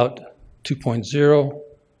was about 2.0,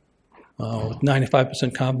 with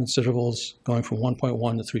 95% confidence intervals going from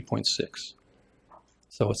 1.1 to 3.6.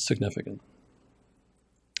 So it's significant.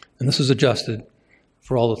 And this is adjusted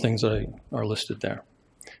for all the things that are listed there.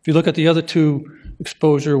 If you look at the other 2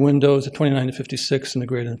 exposure windows, the 29 to 56 and the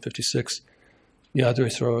greater than 56, the odds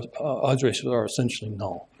ratios are essentially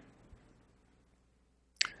null.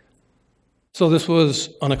 So this was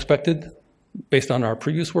unexpected based on our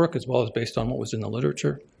previous work as well as based on what was in the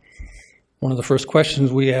literature. One of the first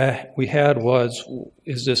questions we had was,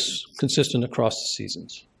 is this consistent across the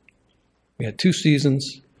seasons? We had 2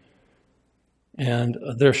 seasons, and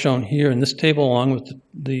they're shown here in this table along with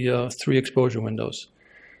the 3 exposure windows.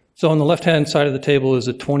 So on the left-hand side of the table is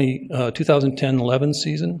the 2010-11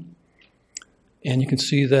 season. And you can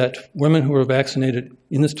see that women who were vaccinated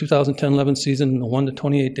in this 2010-11 season, in the 1 to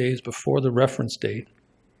 28 days before the reference date,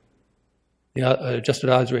 the adjusted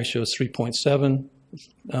odds ratio is 3.7,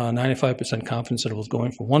 95% confidence intervals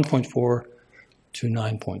going from 1.4 to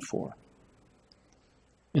 9.4.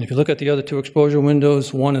 And if you look at the other 2 exposure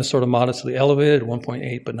windows, one is sort of modestly elevated,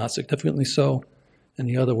 1.8, but not significantly so, and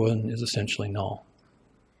the other one is essentially null.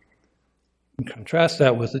 And contrast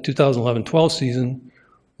that with the 2011-12 season,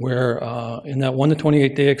 where in that 1 to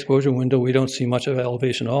 28 day exposure window, we don't see much of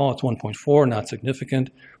elevation at all. It's 1.4, not significant.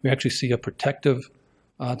 We actually see a protective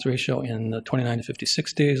odds ratio in the 29 to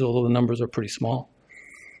 56 days, although the numbers are pretty small,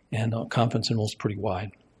 and confidence interval is pretty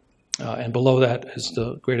wide. And below that is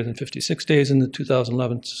the greater than 56 days in the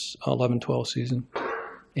 2011-12 season,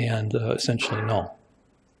 and essentially null.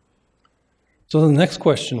 So the next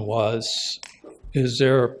question was, is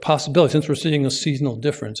there a possibility, since we're seeing a seasonal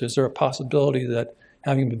difference, is there a possibility that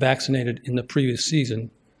having been vaccinated in the previous season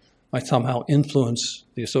might somehow influence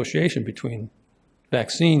the association between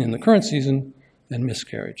vaccine in the current season and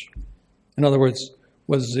miscarriage? In other words,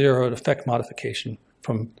 was there an effect modification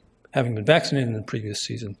from having been vaccinated in the previous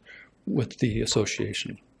season with the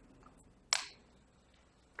association?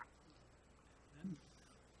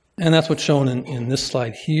 And that's what's shown in this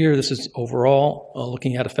slide here. This is overall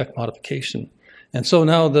looking at effect modification. And so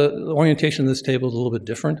now the orientation of this table is a little bit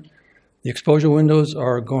different. The exposure windows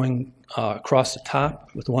are going across the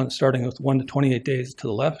top, with one starting with 1 to 28 days to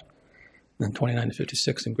the left, and then 29 to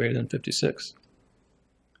 56 and greater than 56.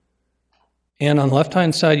 And on the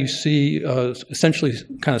left-hand side, you see essentially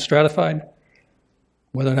kind of stratified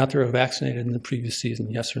whether or not they were vaccinated in the previous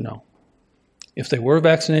season, yes or no. If they were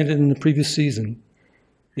vaccinated in the previous season,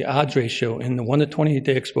 the odds ratio in the 1 to 28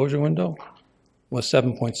 day exposure window was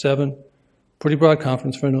 7.7. Pretty broad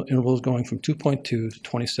confidence intervals going from 2.2 to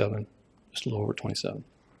 27. Just a little over 27.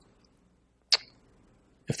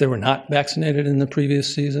 If they were not vaccinated in the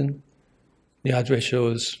previous season, the odds ratio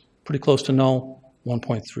is pretty close to null,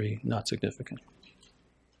 1.3, not significant.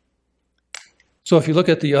 So if you look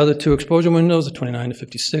at the other 2 exposure windows, the 29 to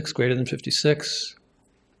 56, greater than 56,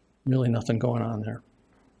 really nothing going on there.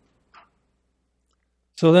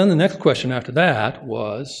 So then the next question after that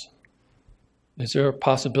was, is there a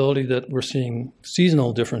possibility that we're seeing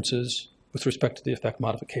seasonal differences with respect to the effect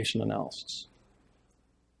modification analysis?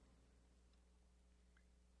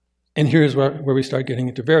 And here's where we start getting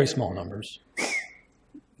into very small numbers.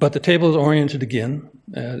 But the table is oriented again,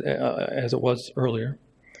 as it was earlier.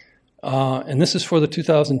 And this is for the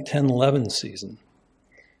 2010-11 season.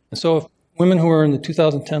 And so if women who are in the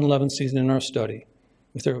 2010-11 season in our study,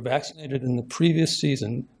 if they were vaccinated in the previous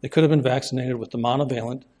season, they could have been vaccinated with the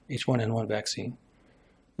monovalent H1N1 vaccine.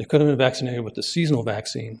 They could have been vaccinated with the seasonal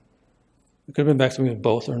vaccine. They could have been vaccinated with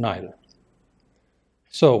both or neither.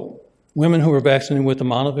 So women who were vaccinated with the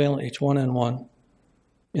monovalent H1N1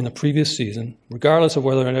 in the previous season, regardless of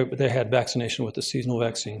whether or not they had vaccination with the seasonal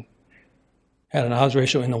vaccine, had an odds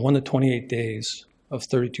ratio in the 1 to 28 days of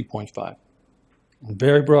 32.5. And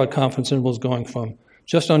very broad confidence intervals going from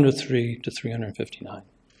just under 3 to 359.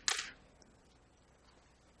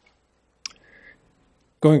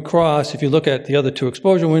 Going across, if you look at the other 2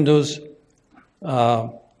 exposure windows,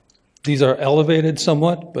 these are elevated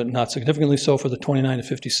somewhat, but not significantly so for the 29 to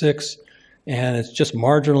 56, and it's just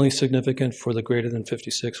marginally significant for the greater than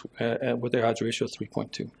 56 with their odds ratio of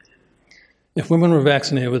 3.2. If women were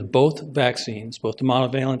vaccinated with both vaccines, both the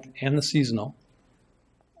monovalent and the seasonal,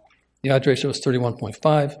 The odds ratio is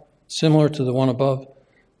 31.5, similar to the one above,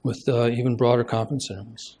 with even broader confidence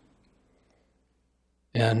intervals.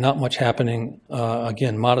 And not much happening,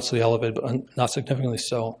 again, modestly elevated, but not significantly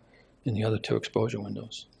so in the other two exposure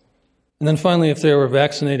windows. And then finally, if they were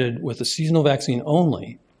vaccinated with a seasonal vaccine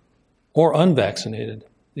only or unvaccinated,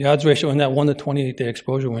 the odds ratio in that 1 to 28-day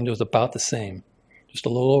exposure window is about the same, just a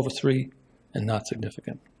little over 3 and not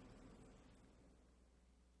significant.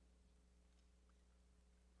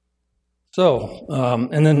 So,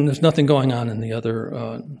 and then there's nothing going on in the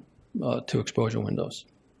other two exposure windows.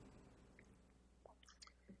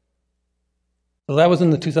 So that was in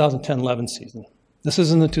the 2010-11 season. This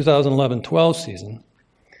is in the 2011-12 season.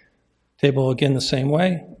 Table again the same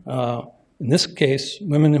way. In this case,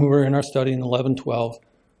 women who were in our study in 11-12,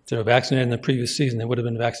 if they were vaccinated in the previous season, they would have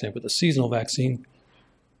been vaccinated with a seasonal vaccine,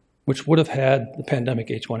 which would have had the pandemic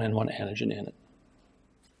H1N1 antigen in it.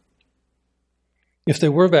 If they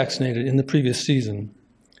were vaccinated in the previous season,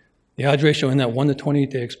 the odds ratio in that 1 to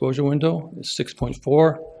 28-day exposure window is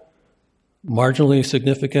 6.4, marginally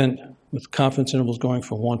significant, with confidence intervals going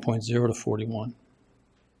from 1.0 to 41.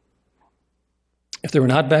 If they were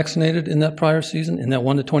not vaccinated in that prior season, in that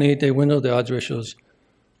 1 to 28-day window, the odds ratio is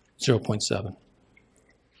 0.7.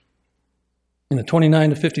 In the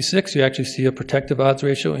 29 to 56, you actually see a protective odds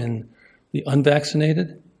ratio in the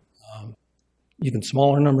unvaccinated, even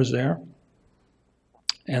smaller numbers there.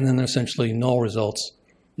 And then essentially null results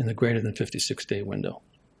in the greater than 56-day window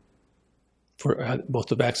for both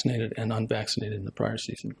the vaccinated and unvaccinated in the prior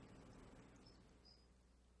season.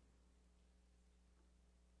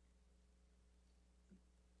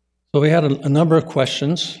 So we had a number of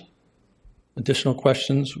questions, additional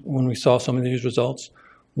questions, when we saw some of these results.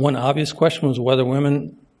 One obvious question was whether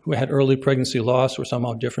women who had early pregnancy loss were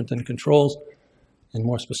somehow different than controls, and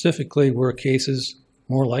more specifically, were cases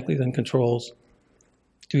more likely than controls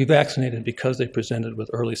to be vaccinated because they presented with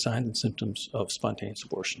early signs and symptoms of spontaneous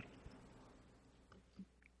abortion.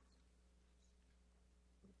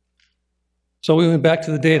 So we went back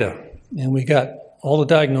to the data, and we got all the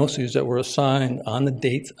diagnoses that were assigned on the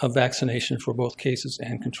date of vaccination for both cases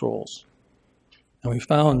and controls. And we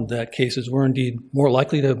found that cases were indeed more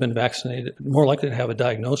likely to have been vaccinated, more likely to have a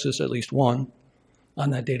diagnosis, at least one,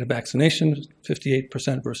 on that date of vaccination,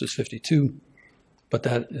 58% versus 52%, but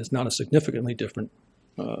that is not a significantly different,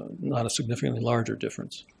 not a significantly larger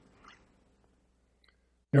difference.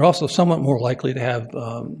 They're also somewhat more likely to have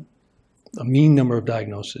a mean number of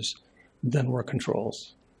diagnoses than were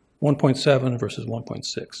controls. 1.7 versus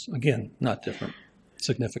 1.6. Again, not different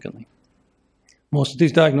significantly. Most of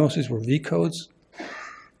these diagnoses were V codes,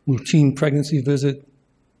 routine pregnancy visit,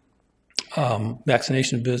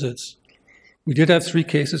 vaccination visits. We did have 3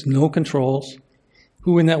 cases, no controls,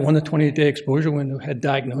 who in that 1 to 28-day exposure window had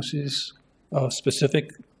diagnoses of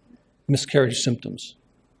specific miscarriage symptoms,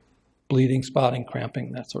 bleeding, spotting,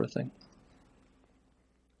 cramping, that sort of thing.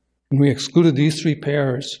 And we excluded these 3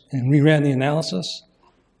 pairs and reran the analysis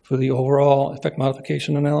for the overall effect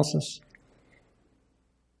modification analysis.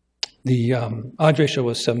 The odds ratio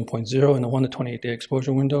was 7.0 in the 1 to 28-day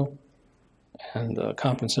exposure window, and the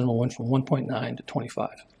confidence interval went from 1.9 to 25.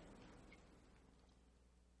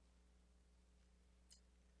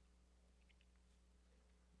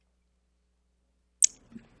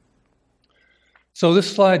 So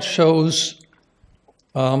this slide shows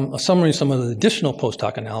a summary of some of the additional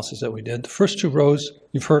post-hoc analysis that we did. The first 2 rows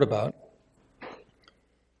you've heard about.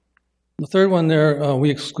 The third one there,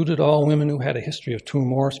 we excluded all women who had a history of 2 or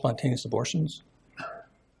more spontaneous abortions.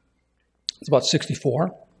 It's about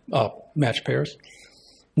 64 matched pairs.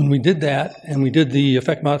 When we did that, and we did the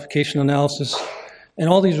effect modification analysis, and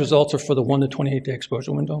all these results are for the 1 to 28-day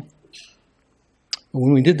exposure window.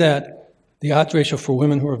 When we did that, the odds ratio for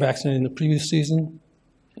women who were vaccinated in the previous season,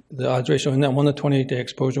 the odds ratio in that 1 to 28-day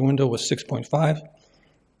exposure window was 6.5,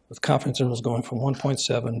 with confidence intervals going from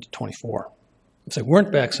 1.7 to 24. If they weren't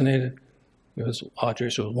vaccinated, it was odds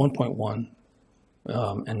ratio was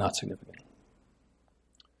 1.1 and not significant.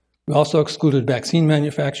 We also excluded vaccine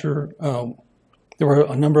manufacturer. There were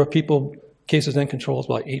a number of people, cases and controls,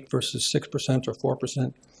 about 8 versus 6% or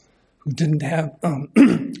 4%, who didn't have a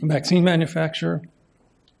vaccine manufacturer.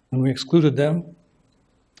 When we excluded them,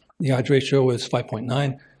 the odds ratio was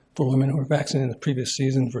 5.9 for women who were vaccinated in the previous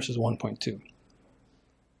season versus 1.2.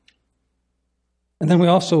 And then we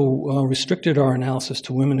also restricted our analysis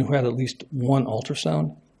to women who had at least 1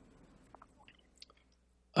 ultrasound.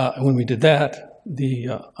 When we did that, the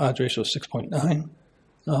odds ratio was 6.9.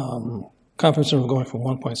 Confidence interval going from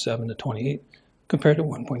 1.7 to 28 compared to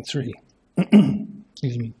 1.3.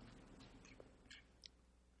 Excuse me.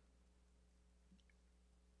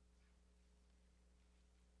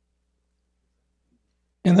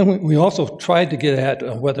 And then we also tried to get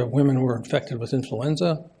at whether women were infected with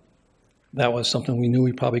influenza. That was something we knew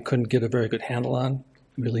we probably couldn't get a very good handle on.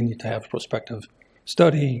 We really need to have a prospective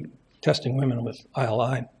study testing women with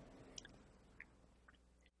ILI.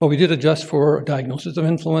 But we did adjust for a diagnosis of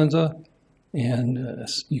influenza, and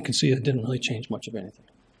you can see it didn't really change much of anything.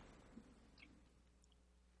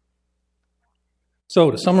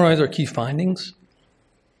 So to summarize our key findings,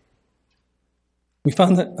 we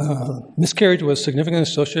found that miscarriage was significantly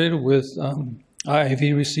associated with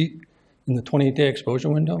IIV receipt in the 28-day exposure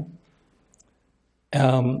window.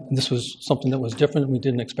 This was something that was different than we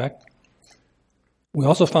didn't expect. We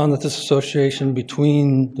also found that this association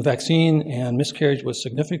between the vaccine and miscarriage was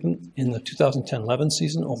significant in the 2010-11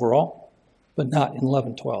 season overall, but not in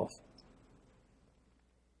 11-12.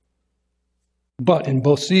 But in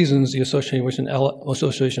both seasons, the association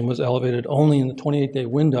was elevated only in the 28-day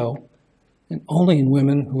window and only in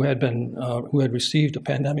women who had received a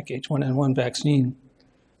pandemic H1N1 vaccine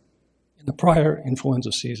in the prior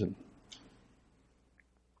influenza season.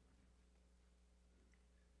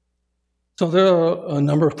 So there are a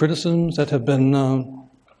number of criticisms that have been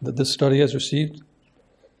that this study has received.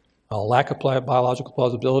 A lack of biological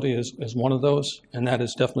plausibility is one of those, and that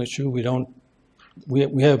is definitely true.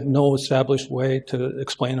 We have no established way to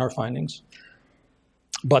explain our findings.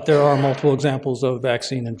 But there are multiple examples of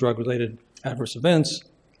vaccine and drug-related adverse events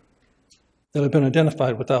that have been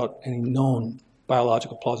identified without any known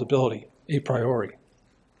biological plausibility a priori.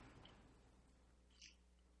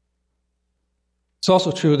 It's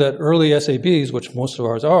also true that early SABs, which most of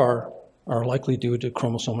ours are likely due to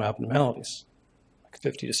chromosomal abnormalities. Like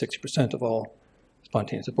 50 to 60% of all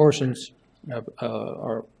spontaneous abortions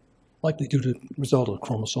are likely due to the result of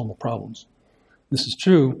chromosomal problems. This is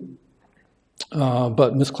true,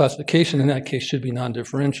 but misclassification in that case should be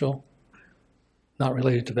non-differential, not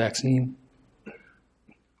related to vaccine.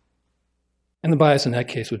 And the bias in that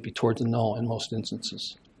case would be towards the null in most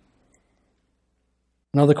instances.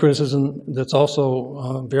 Another criticism that's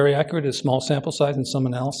also very accurate is small sample size in some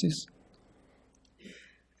analyses.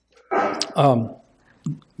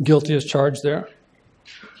 Guilty as charged there.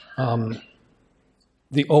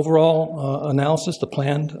 The overall analysis, the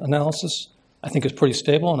planned analysis, I think is pretty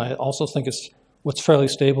stable, and I also think what's fairly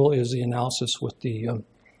stable is the analysis with the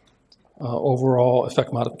overall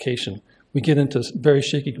effect modification. We get into very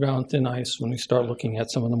shaky ground, thin ice when we start looking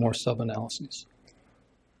at some of the more sub-analyses.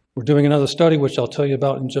 We're doing another study, which I'll tell you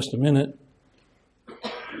about in just a minute,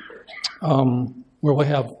 where we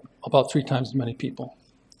have about 3 times as many people.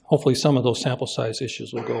 Hopefully some of those sample size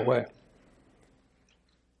issues will go away.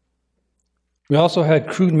 We also had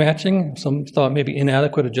crude matching. Some thought maybe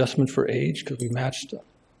inadequate adjustment for age because we matched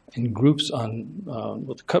in groups on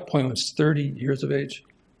what the cut point was 30 years of age.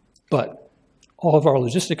 But all of our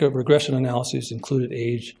logistic regression analyses included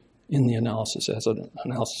age in the analysis as an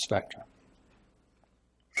analysis factor.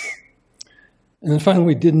 And then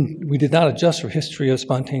finally, we did not adjust for history of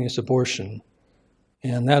spontaneous abortion.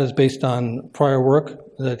 And that is based on prior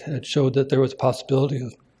work that had showed that there was a possibility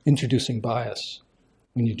of introducing bias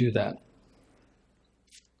when you do that.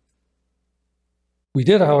 We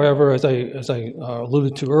did, however, as I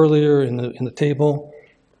alluded to earlier in the table,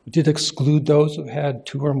 we did exclude those who had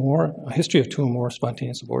a history of 2 or more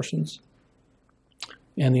spontaneous abortions.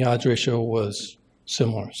 And the odds ratio was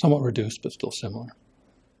similar, somewhat reduced, but still similar.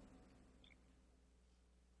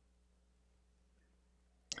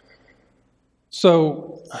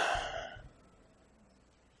 So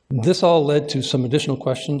this all led to some additional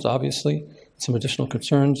questions, obviously, some additional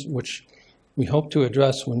concerns, which we hope to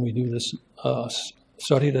address when we do this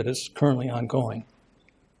study that is currently ongoing.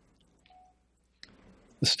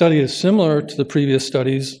 The study is similar to the previous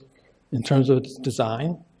studies in terms of its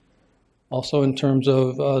design, also in terms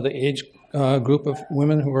of the age group of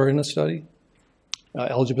women who are in the study.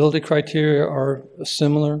 Eligibility criteria are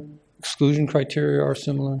similar, exclusion criteria are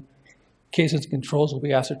similar. Cases and controls will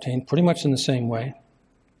be ascertained pretty much in the same way.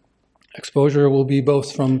 Exposure will be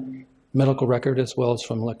both from medical record as well as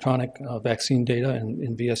from electronic vaccine data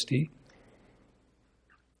in VSD.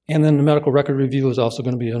 And then the medical record review is also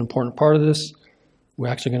going to be an important part of this. We're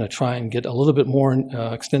actually going to try and get a little bit more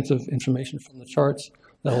extensive information from the charts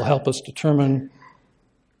that will help us determine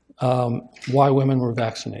why women were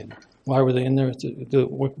vaccinated. Why were they in there?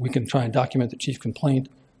 We can try and document the chief complaint,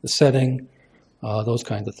 the setting, those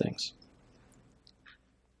kinds of things.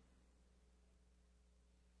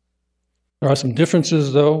 There are some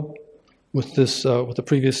differences, though, with the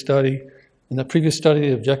previous study. In the previous study,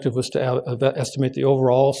 the objective was to estimate the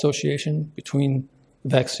overall association between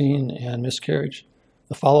vaccine and miscarriage.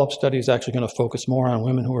 The follow-up study is actually going to focus more on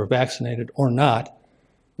women who were vaccinated or not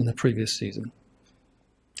in the previous season.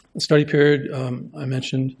 The study period, I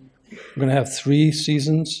mentioned, we're going to have 3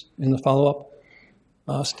 seasons in the follow-up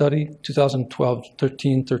study,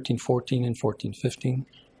 2012-13, 13-14, and 14-15.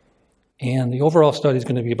 And the overall study is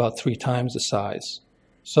going to be about 3 times the size.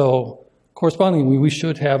 So correspondingly, we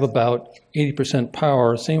should have about 80%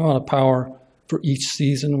 power, same amount of power for each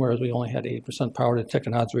season, whereas we only had 80% power to detect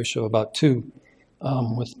an odds ratio of about 2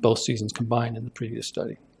 with both seasons combined in the previous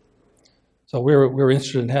study. So we're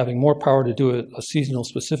interested in having more power to do a seasonal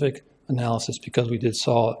specific analysis because we did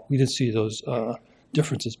see those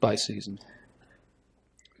differences by season.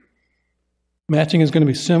 Matching is going to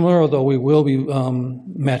be similar, although we will be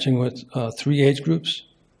matching with 3 age groups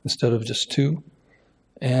instead of just 2.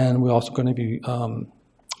 And we're also going to be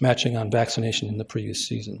matching on vaccination in the previous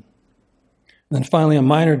season. And then finally, a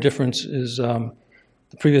minor difference is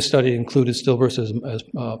the previous study included stillbirths as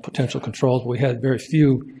potential controls, but we had very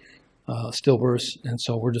few stillbirths, and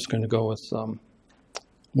so we're just going to go with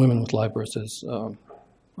women with live births as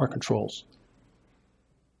our controls.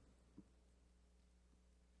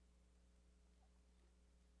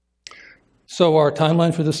 So our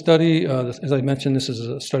timeline for this study, as I mentioned, this is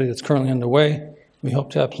a study that's currently underway. We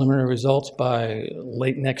hope to have preliminary results by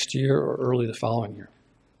late next year or early the following year.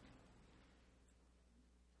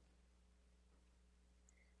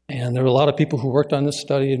 And there were a lot of people who worked on this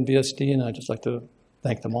study in VSD, and I'd just like to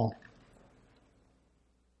thank them all.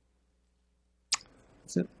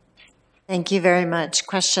 That's it. Thank you very much.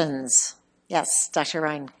 Questions? Yes, Dr.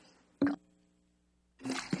 Ryan.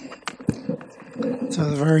 So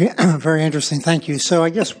very interesting. Thank you. So I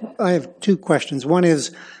guess I have 2 questions. One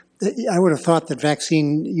is, I would have thought that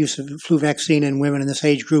use of flu vaccine in women in this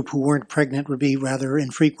age group who weren't pregnant would be rather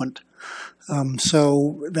infrequent.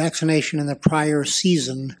 So vaccination in the prior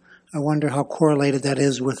season, I wonder how correlated that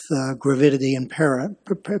is with gravidity and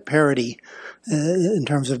parity in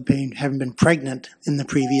terms of having been pregnant in the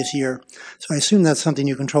previous year. So I assume that's something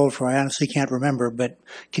you controlled for. I honestly can't remember, but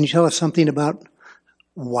can you tell us something about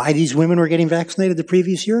why these women were getting vaccinated the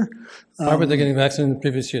previous year? Why were they getting vaccinated the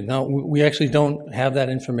previous year? No, we actually don't have that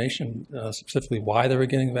information, specifically why they were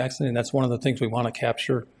getting vaccinated. That's one of the things we want to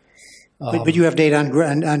capture. But you have data on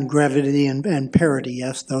gravidity and parity,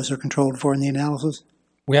 yes? Those are controlled for in the analysis?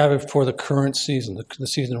 We have it for the current season, the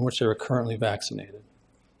season in which they were currently vaccinated.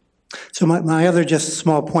 So my other just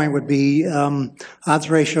small point would be odds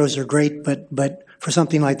ratios are great, but for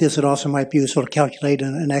something like this, it also might be useful to calculate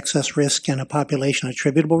an excess risk and a population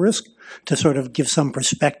attributable risk to sort of give some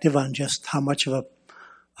perspective on just how much of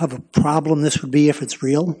a problem this would be if it's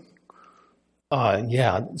real.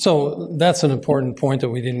 Yeah, so that's an important point that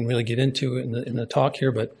we didn't really get into in the talk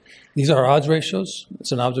here, but these are odds ratios.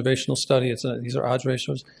 It's an observational study. These are odds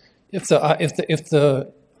ratios. If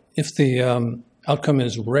the outcome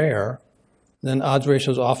is rare, then odds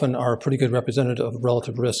ratios often are a pretty good representative of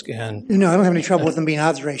relative risk. And no, I don't have any trouble with them being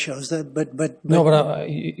odds ratios. But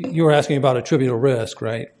you were asking about attributable risk,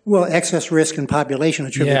 right? Well, excess risk and population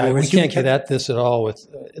attributable risk. We can't get at this at all with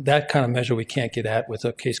that kind of measure. We can't get at with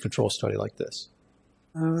a case control study like this.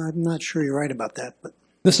 I'm not sure you're right about that, but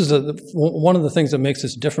this is one of the things that makes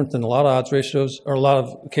this different than a lot of odds ratios or a lot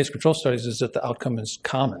of case control studies is that the outcome is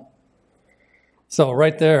common. So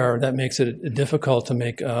right there, that makes it difficult to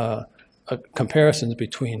make comparisons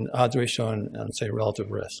between odds ratio and say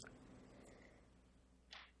relative risk.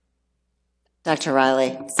 Dr.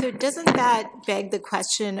 Riley. So doesn't that beg the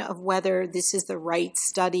question of whether this is the right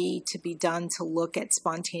study to be done to look at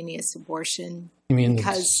spontaneous abortion? You mean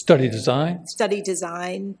study design? Study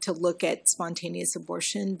design to look at spontaneous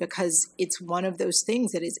abortion, because it's one of those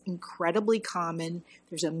things that is incredibly common.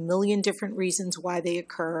 There's a million different reasons why they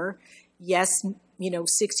occur. Yes,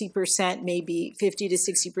 60% maybe 50 to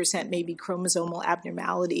 60% may be chromosomal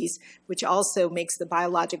abnormalities, which also makes the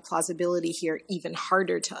biologic plausibility here even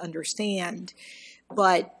harder to understand.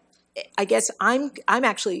 But I guess I'm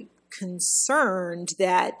actually concerned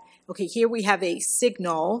that, okay, here we have a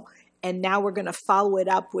signal, and now we're going to follow it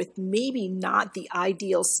up with maybe not the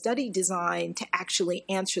ideal study design to actually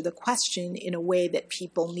answer the question in a way that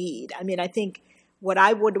people need. I mean, I think what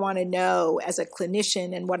I would want to know as a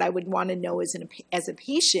clinician and what I would want to know as a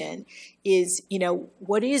patient is,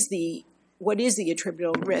 what is the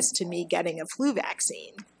attributable risk to me getting a flu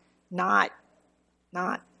vaccine, not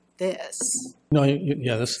this. No,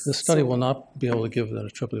 this study will not be able to give an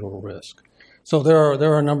attributable risk. So there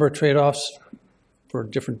are a number of trade-offs for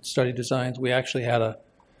different study designs. We actually had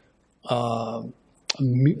a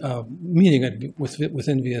meeting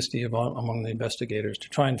within VSD among the investigators to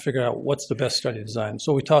try and figure out what's the best study design.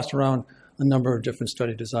 So we tossed around a number of different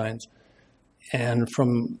study designs, and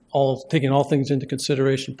from taking all things into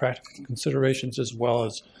consideration, practical considerations as well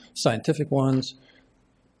as scientific ones,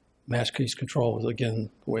 match case control was, again,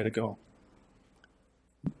 the way to go.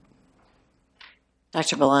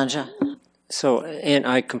 Dr. Belongia. So, and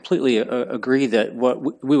I completely agree that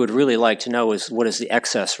what we would really like to know is what is the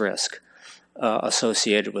excess risk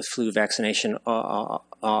associated with flu vaccination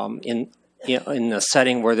in a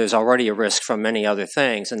setting where there's already a risk from many other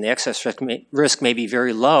things, and the excess risk may be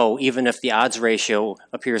very low, even if the odds ratio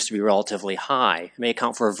appears to be relatively high. It may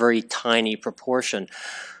account for a very tiny proportion.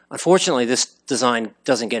 Unfortunately, this design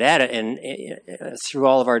doesn't get at it, and through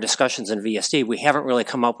all of our discussions in VSD, we haven't really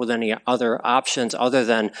come up with any other options other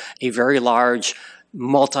than a very large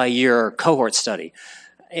multi-year cohort study.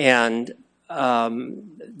 And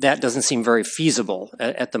that doesn't seem very feasible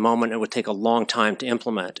at the moment. It would take a long time to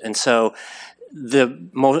implement. And so the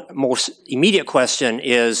most immediate question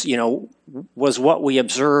is, was what we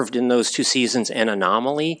observed in those 2 seasons an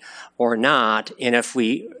anomaly or not? And if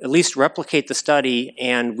we at least replicate the study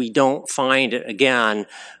and we don't find it again,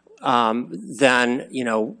 then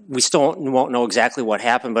we still won't know exactly what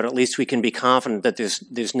happened, but at least we can be confident that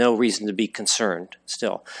there's no reason to be concerned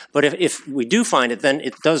still. But if we do find it, then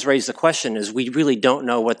it does raise the question: is we really don't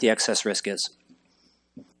know what the excess risk is.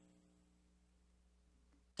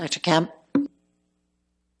 Dr. Kemp.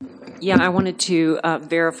 Yeah, I wanted to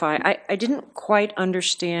verify. I didn't quite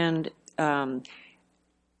understand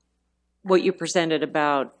what you presented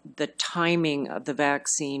about the timing of the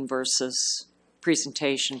vaccine versus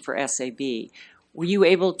presentation for SAB. Were you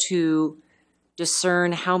able to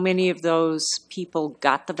discern how many of those people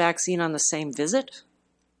got the vaccine on the same visit?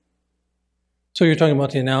 So you're talking about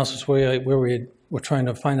the analysis where we were trying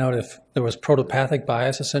to find out if there was protopathic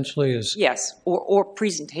bias, essentially? Yes, or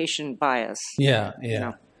presentation bias.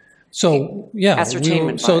 Yeah. So,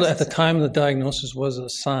 ascertainment so bias. at the time the diagnosis was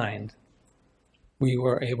assigned, we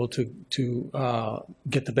were able to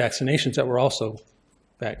get the vaccinations that were also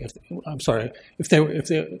back. If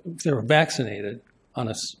they were vaccinated on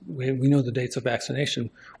us, we know the dates of vaccination.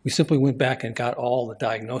 We simply went back and got all the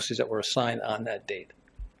diagnoses that were assigned on that date.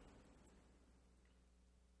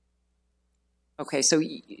 Okay, so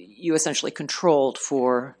you essentially controlled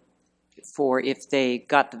for if they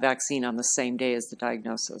got the vaccine on the same day as the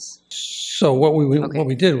diagnosis. So what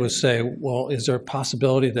we did was say, well, is there a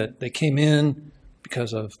possibility that they came in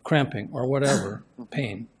because of cramping or whatever,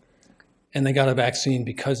 pain, and they got a vaccine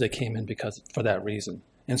because they came in for that reason?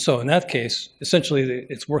 And so in that case, essentially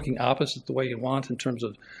it's working opposite the way you want in terms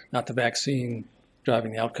of not the vaccine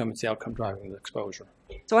driving the outcome, it's the outcome driving the exposure.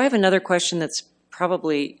 So I have another question that's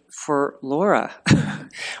probably for Laura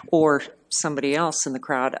or somebody else in the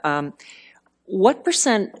crowd. What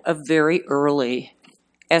 % of very early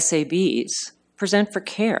SABs present for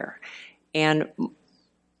care? And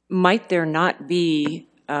might there not be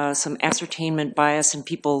some ascertainment bias in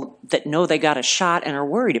people that know they got a shot and are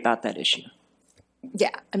worried about that issue?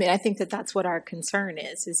 Yeah, I mean, I think that's what our concern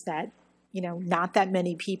is that, not that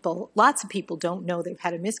many people, lots of people don't know they've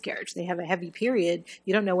had a miscarriage. They have a heavy period.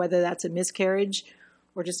 You don't know whether that's a miscarriage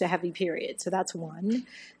or just a heavy period. So that's one.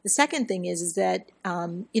 The second thing is that,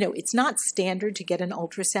 it's not standard to get an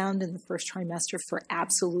ultrasound in the first trimester for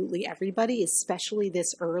absolutely everybody, especially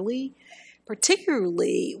this early,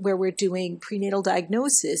 particularly where we're doing prenatal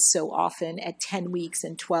diagnosis so often at 10 weeks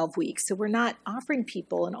and 12 weeks. So we're not offering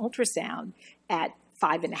people an ultrasound at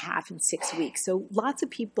 5.5 and 6 weeks. So lots of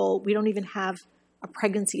people, we don't even have a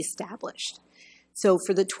pregnancy established. So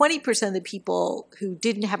for the 20% of the people who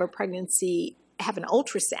didn't have a pregnancy have an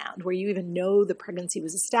ultrasound where you even know the pregnancy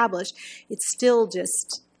was established, it still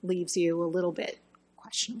just leaves you a little bit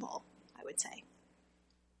questionable, I would say.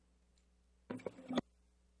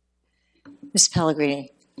 Ms.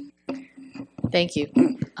 Pellegrini. Thank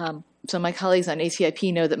you. So my colleagues on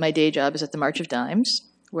ACIP know that my day job is at the March of Dimes,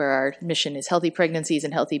 where our mission is healthy pregnancies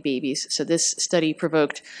and healthy babies. So this study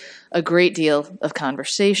provoked a great deal of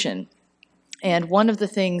conversation. And one of the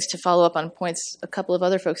things, to follow up on points a couple of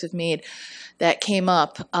other folks have made, that came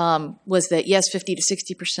up was that, yes, 50 to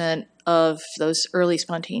 60% of those early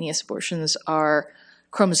spontaneous abortions are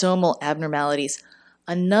chromosomal abnormalities.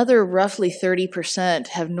 Another roughly 30%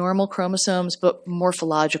 have normal chromosomes but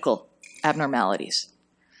morphological abnormalities.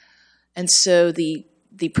 And so the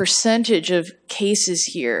percentage of cases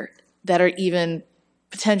here that are even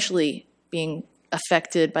potentially being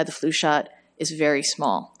affected by the flu shot is very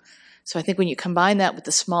small. So I think when you combine that with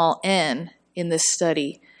the small n in this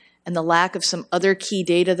study and the lack of some other key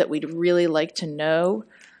data that we'd really like to know,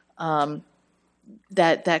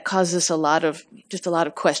 that causes a lot of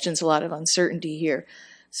questions, a lot of uncertainty here.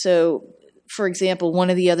 So, for example, one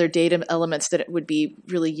of the other data elements that it would be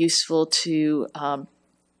really useful to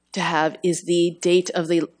have is the date of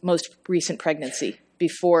the most recent pregnancy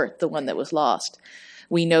before the one that was lost.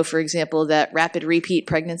 We know, for example, that rapid repeat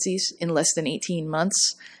pregnancies in less than 18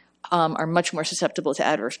 months are much more susceptible to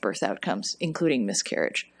adverse birth outcomes, including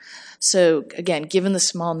miscarriage. So again, given the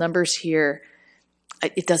small numbers here,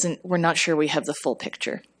 we're not sure we have the full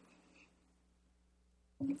picture.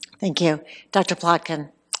 Thank you. Dr. Plotkin.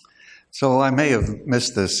 So I may have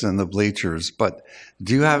missed this in the bleachers, but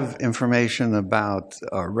do you have information about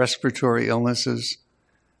respiratory illnesses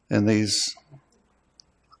in these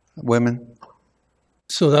women?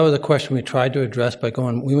 So that was a question we tried to address by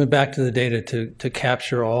we went back to the data to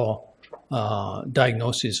capture all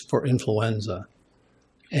diagnoses for influenza.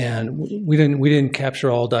 And we didn't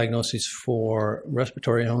capture all diagnoses for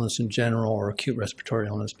respiratory illness in general or acute respiratory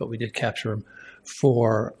illness, but we did capture them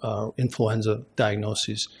for influenza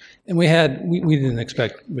diagnoses. And we didn't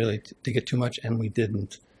expect really to get too much, and we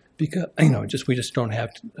didn't, because we just don't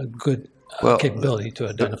have a good capability to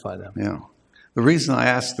identify them. Yeah. The reason I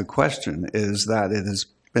asked the question is that it has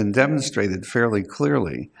been demonstrated fairly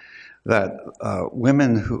clearly that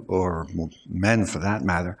women or men for that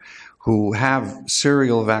matter, who have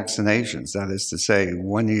serial vaccinations, that is to say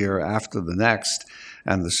 1 year after the next,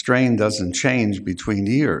 and the strain doesn't change between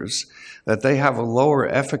years, that they have a lower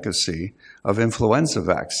efficacy of influenza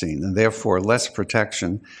vaccine and therefore less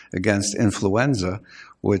protection against influenza,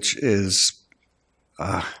 which is,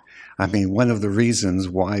 one of the reasons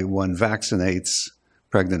why one vaccinates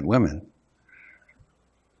pregnant women.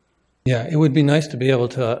 Yeah, it would be nice to be able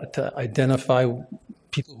to identify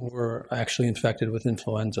people who were actually infected with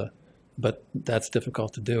influenza, but that's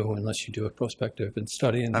difficult to do unless you do a prospective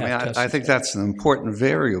study. And I think that's an important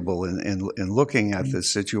variable in looking at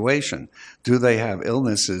this situation. Do they have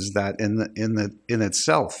illnesses that in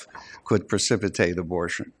itself could precipitate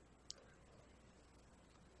abortion?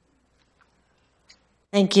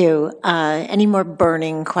 Thank you. Any more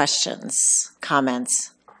burning questions,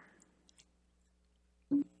 comments?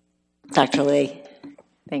 Dr. Lee.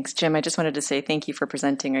 Thanks, Jim. I just wanted to say thank you for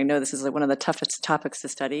presenting. I know this is one of the toughest topics to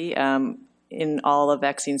study in all of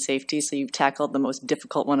vaccine safety, so you've tackled the most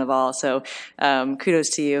difficult one of all. So kudos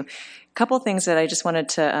to you. A couple things that I just wanted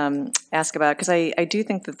to ask about, because I do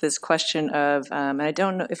think that this question of, and I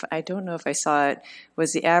don't know if I saw it,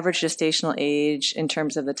 was the average gestational age in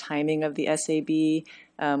terms of the timing of the SAB.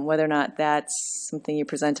 Whether or not that's something you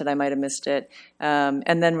presented, I might have missed it.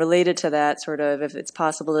 And then related to that, sort of, if it's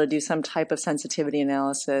possible to do some type of sensitivity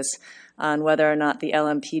analysis on whether or not the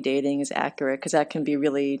LMP dating is accurate, because that can be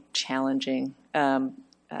really challenging,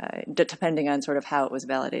 depending on sort of how it was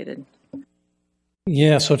validated.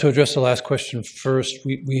 Yeah, so to address the last question first,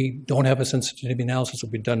 we don't have a sensitivity analysis that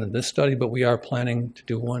will be done in this study, but we are planning to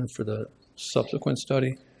do one for the subsequent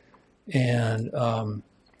study. And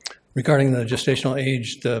regarding the gestational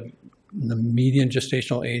age, the median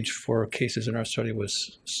gestational age for cases in our study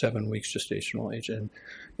was 7 weeks gestational age. And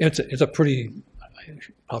it's a pretty, I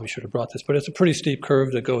probably should have brought this, but it's a pretty steep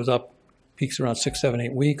curve that goes up, peaks around 6, 7,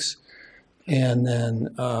 8 weeks. And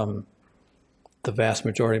then the vast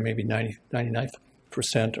majority, maybe 99%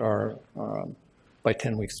 are by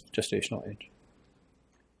 10 weeks gestational age.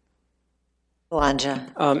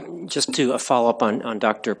 Belanja. Just to follow up on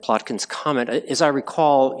Dr. Plotkin's comment, as I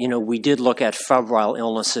recall, we did look at febrile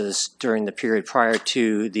illnesses during the period prior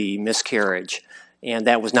to the miscarriage, and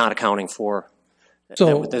that was not accounting for.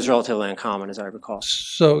 So that's relatively uncommon, as I recall.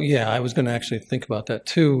 So yeah, I was going to actually think about that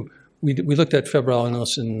too. We looked at febrile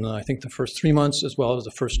illness in I think the first 3 months as well as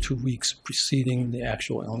the first 2 weeks preceding the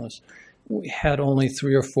actual illness. We had only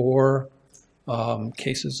 3 or 4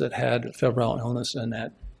 cases that had febrile illness in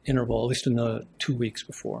that interval, at least in the 2 weeks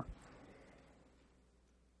before.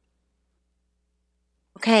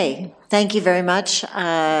 Okay, thank you very much.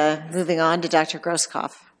 Moving on to Dr.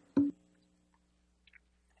 Grosskopf.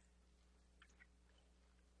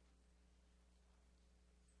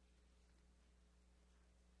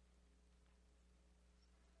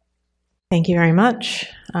 Thank you very much.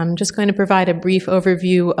 I'm just going to provide a brief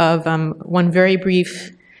overview of one very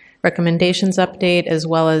brief recommendations update, as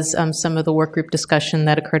well as some of the work group discussion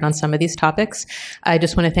that occurred on some of these topics. I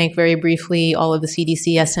just want to thank very briefly all of the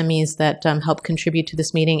CDC SMEs that helped contribute to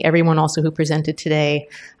this meeting, everyone also who presented today,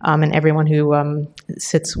 and everyone who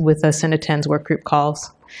sits with us and attends work group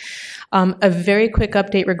calls. A very quick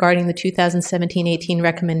update regarding the 2017-18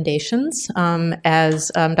 recommendations.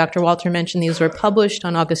 As Dr. Walter mentioned, these were published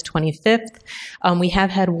on August 25th. We have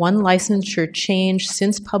had one licensure change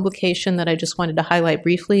since publication that I just wanted to highlight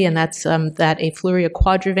briefly, and that's that Afluria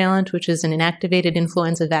quadrivalent, which is an inactivated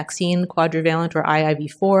influenza vaccine, quadrivalent or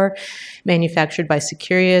IIV4, manufactured by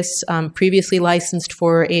Securius, previously licensed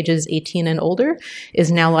for ages 18 and older,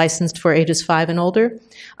 is now licensed for ages 5 and older.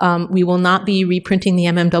 We will not be reprinting the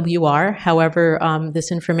MMWR. are. However,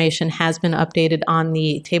 this information has been updated on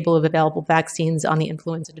the table of available vaccines on the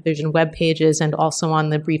Influenza Division web pages and also on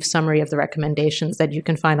the brief summary of the recommendations that you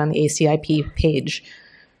can find on the ACIP page.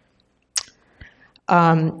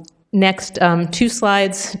 Next, 2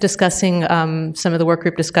 slides discussing some of the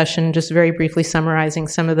workgroup discussion, just very briefly summarizing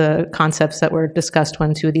some of the concepts that were discussed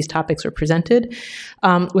when 2 of these topics were presented.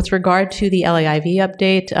 With regard to the LAIV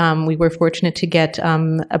update, we were fortunate to get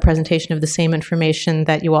a presentation of the same information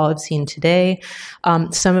that you all have seen today.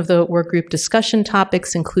 Some of the workgroup discussion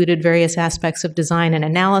topics included various aspects of design and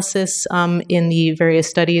analysis in the various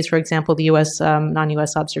studies, for example, the U.S.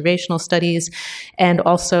 Non-U.S. observational studies, and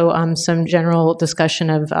also some general discussion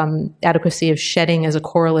of adequacy of shedding as a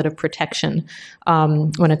correlate of protection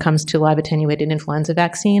when it comes to live attenuated influenza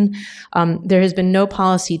vaccine. There has been no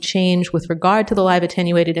policy change with regard to the live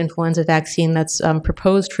attenuated influenza vaccine that's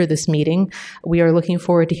proposed for this meeting. We are looking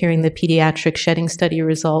forward to hearing the pediatric shedding study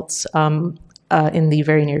results in the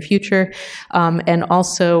very near future. And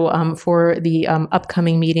also for the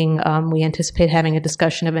upcoming meeting, we anticipate having a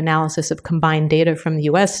discussion of analysis of combined data from the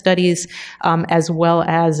U.S. studies, as well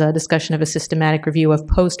as a discussion of a systematic review of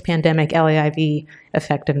post-pandemic LAIV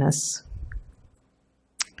effectiveness.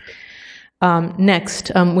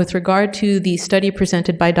 Next, with regard to the study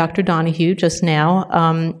presented by Dr. Donahue just now,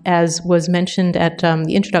 as was mentioned at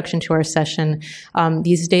the introduction to our session,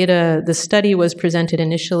 these data, the study was presented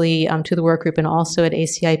initially to the workgroup and also at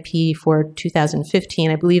ACIP for 2015.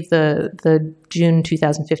 I believe the June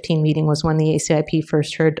 2015 meeting was when the ACIP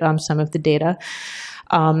first heard some of the data.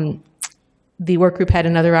 The workgroup had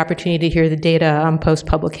another opportunity to hear the data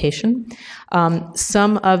post-publication.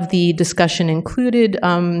 Some of the discussion included,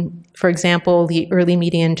 for example, the early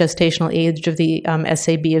median gestational age of the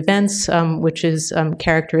SAB events, which is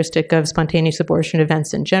characteristic of spontaneous abortion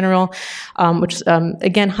events in general, which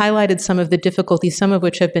again highlighted some of the difficulties, some of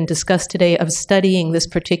which have been discussed today, of studying this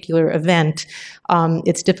particular event.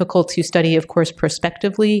 It's difficult to study, of course,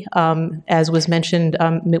 prospectively. As was mentioned,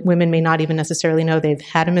 women may not even necessarily know they've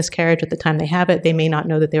had a miscarriage at the time they have it. They may not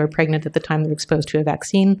know that they were pregnant at the time they were exposed to a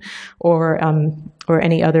vaccine, or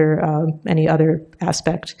any other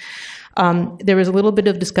aspect. There was a little bit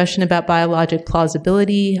of discussion about biologic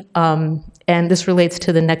plausibility, and this relates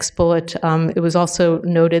to the next bullet. It was also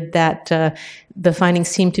noted that the findings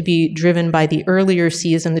seem to be driven by the earlier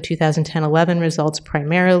season, the 2010-11 results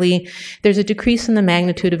primarily. There's a decrease in the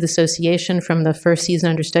magnitude of the association from the first season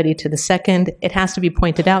under study to the second. It has to be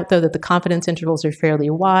pointed out, though, that the confidence intervals are fairly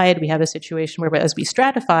wide. We have a situation where, as we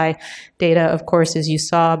stratify data, of course, as you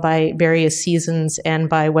saw, by various seasons and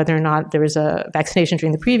by whether or not there was a vaccination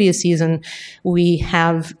during the previous season, we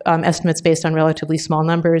have estimates based on relatively small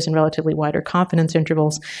numbers and relatively wider confidence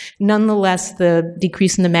intervals. Nonetheless, the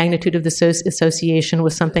decrease in the magnitude of the association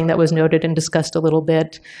was something that was noted and discussed a little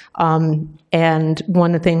bit. And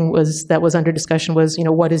one thing that was under discussion was,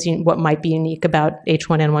 what might be unique about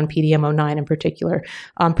H1N1 PDM09 in particular,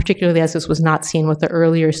 particularly as this was not seen with the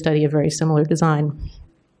earlier study of very similar design.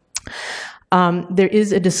 There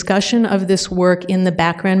is a discussion of this work in the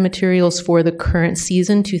background materials for the current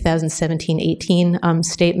season, 2017-18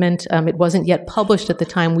 statement. It wasn't yet published at the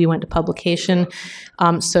time we went to publication,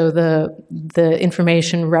 so the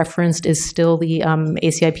information referenced is still the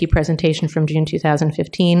ACIP presentation from June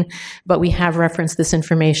 2015, but we have referenced this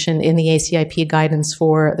information in the ACIP guidance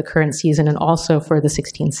for the current season and also for the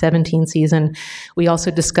 16-17 season. We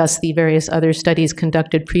also discussed the various other studies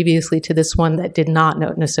conducted previously to this one that did not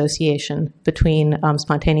note an association between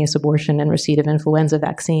spontaneous abortion and receipt of influenza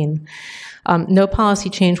vaccine. No policy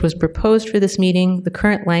change was proposed for this meeting. The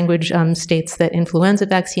current language states that influenza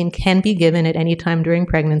vaccine can be given at any time during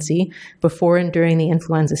pregnancy, before and during the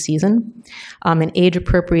influenza season. An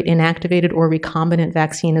age-appropriate inactivated or recombinant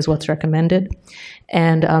vaccine is what's recommended.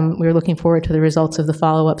 And we're looking forward to the results of the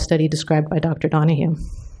follow-up study described by Dr. Donahue.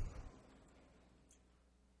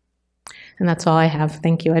 And that's all I have.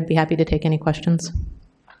 Thank you. I'd be happy to take any questions.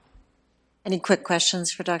 Any quick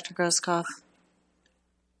questions for Dr. Groskopf?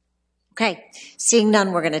 Okay, seeing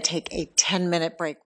none, we're going to take a 10-minute break.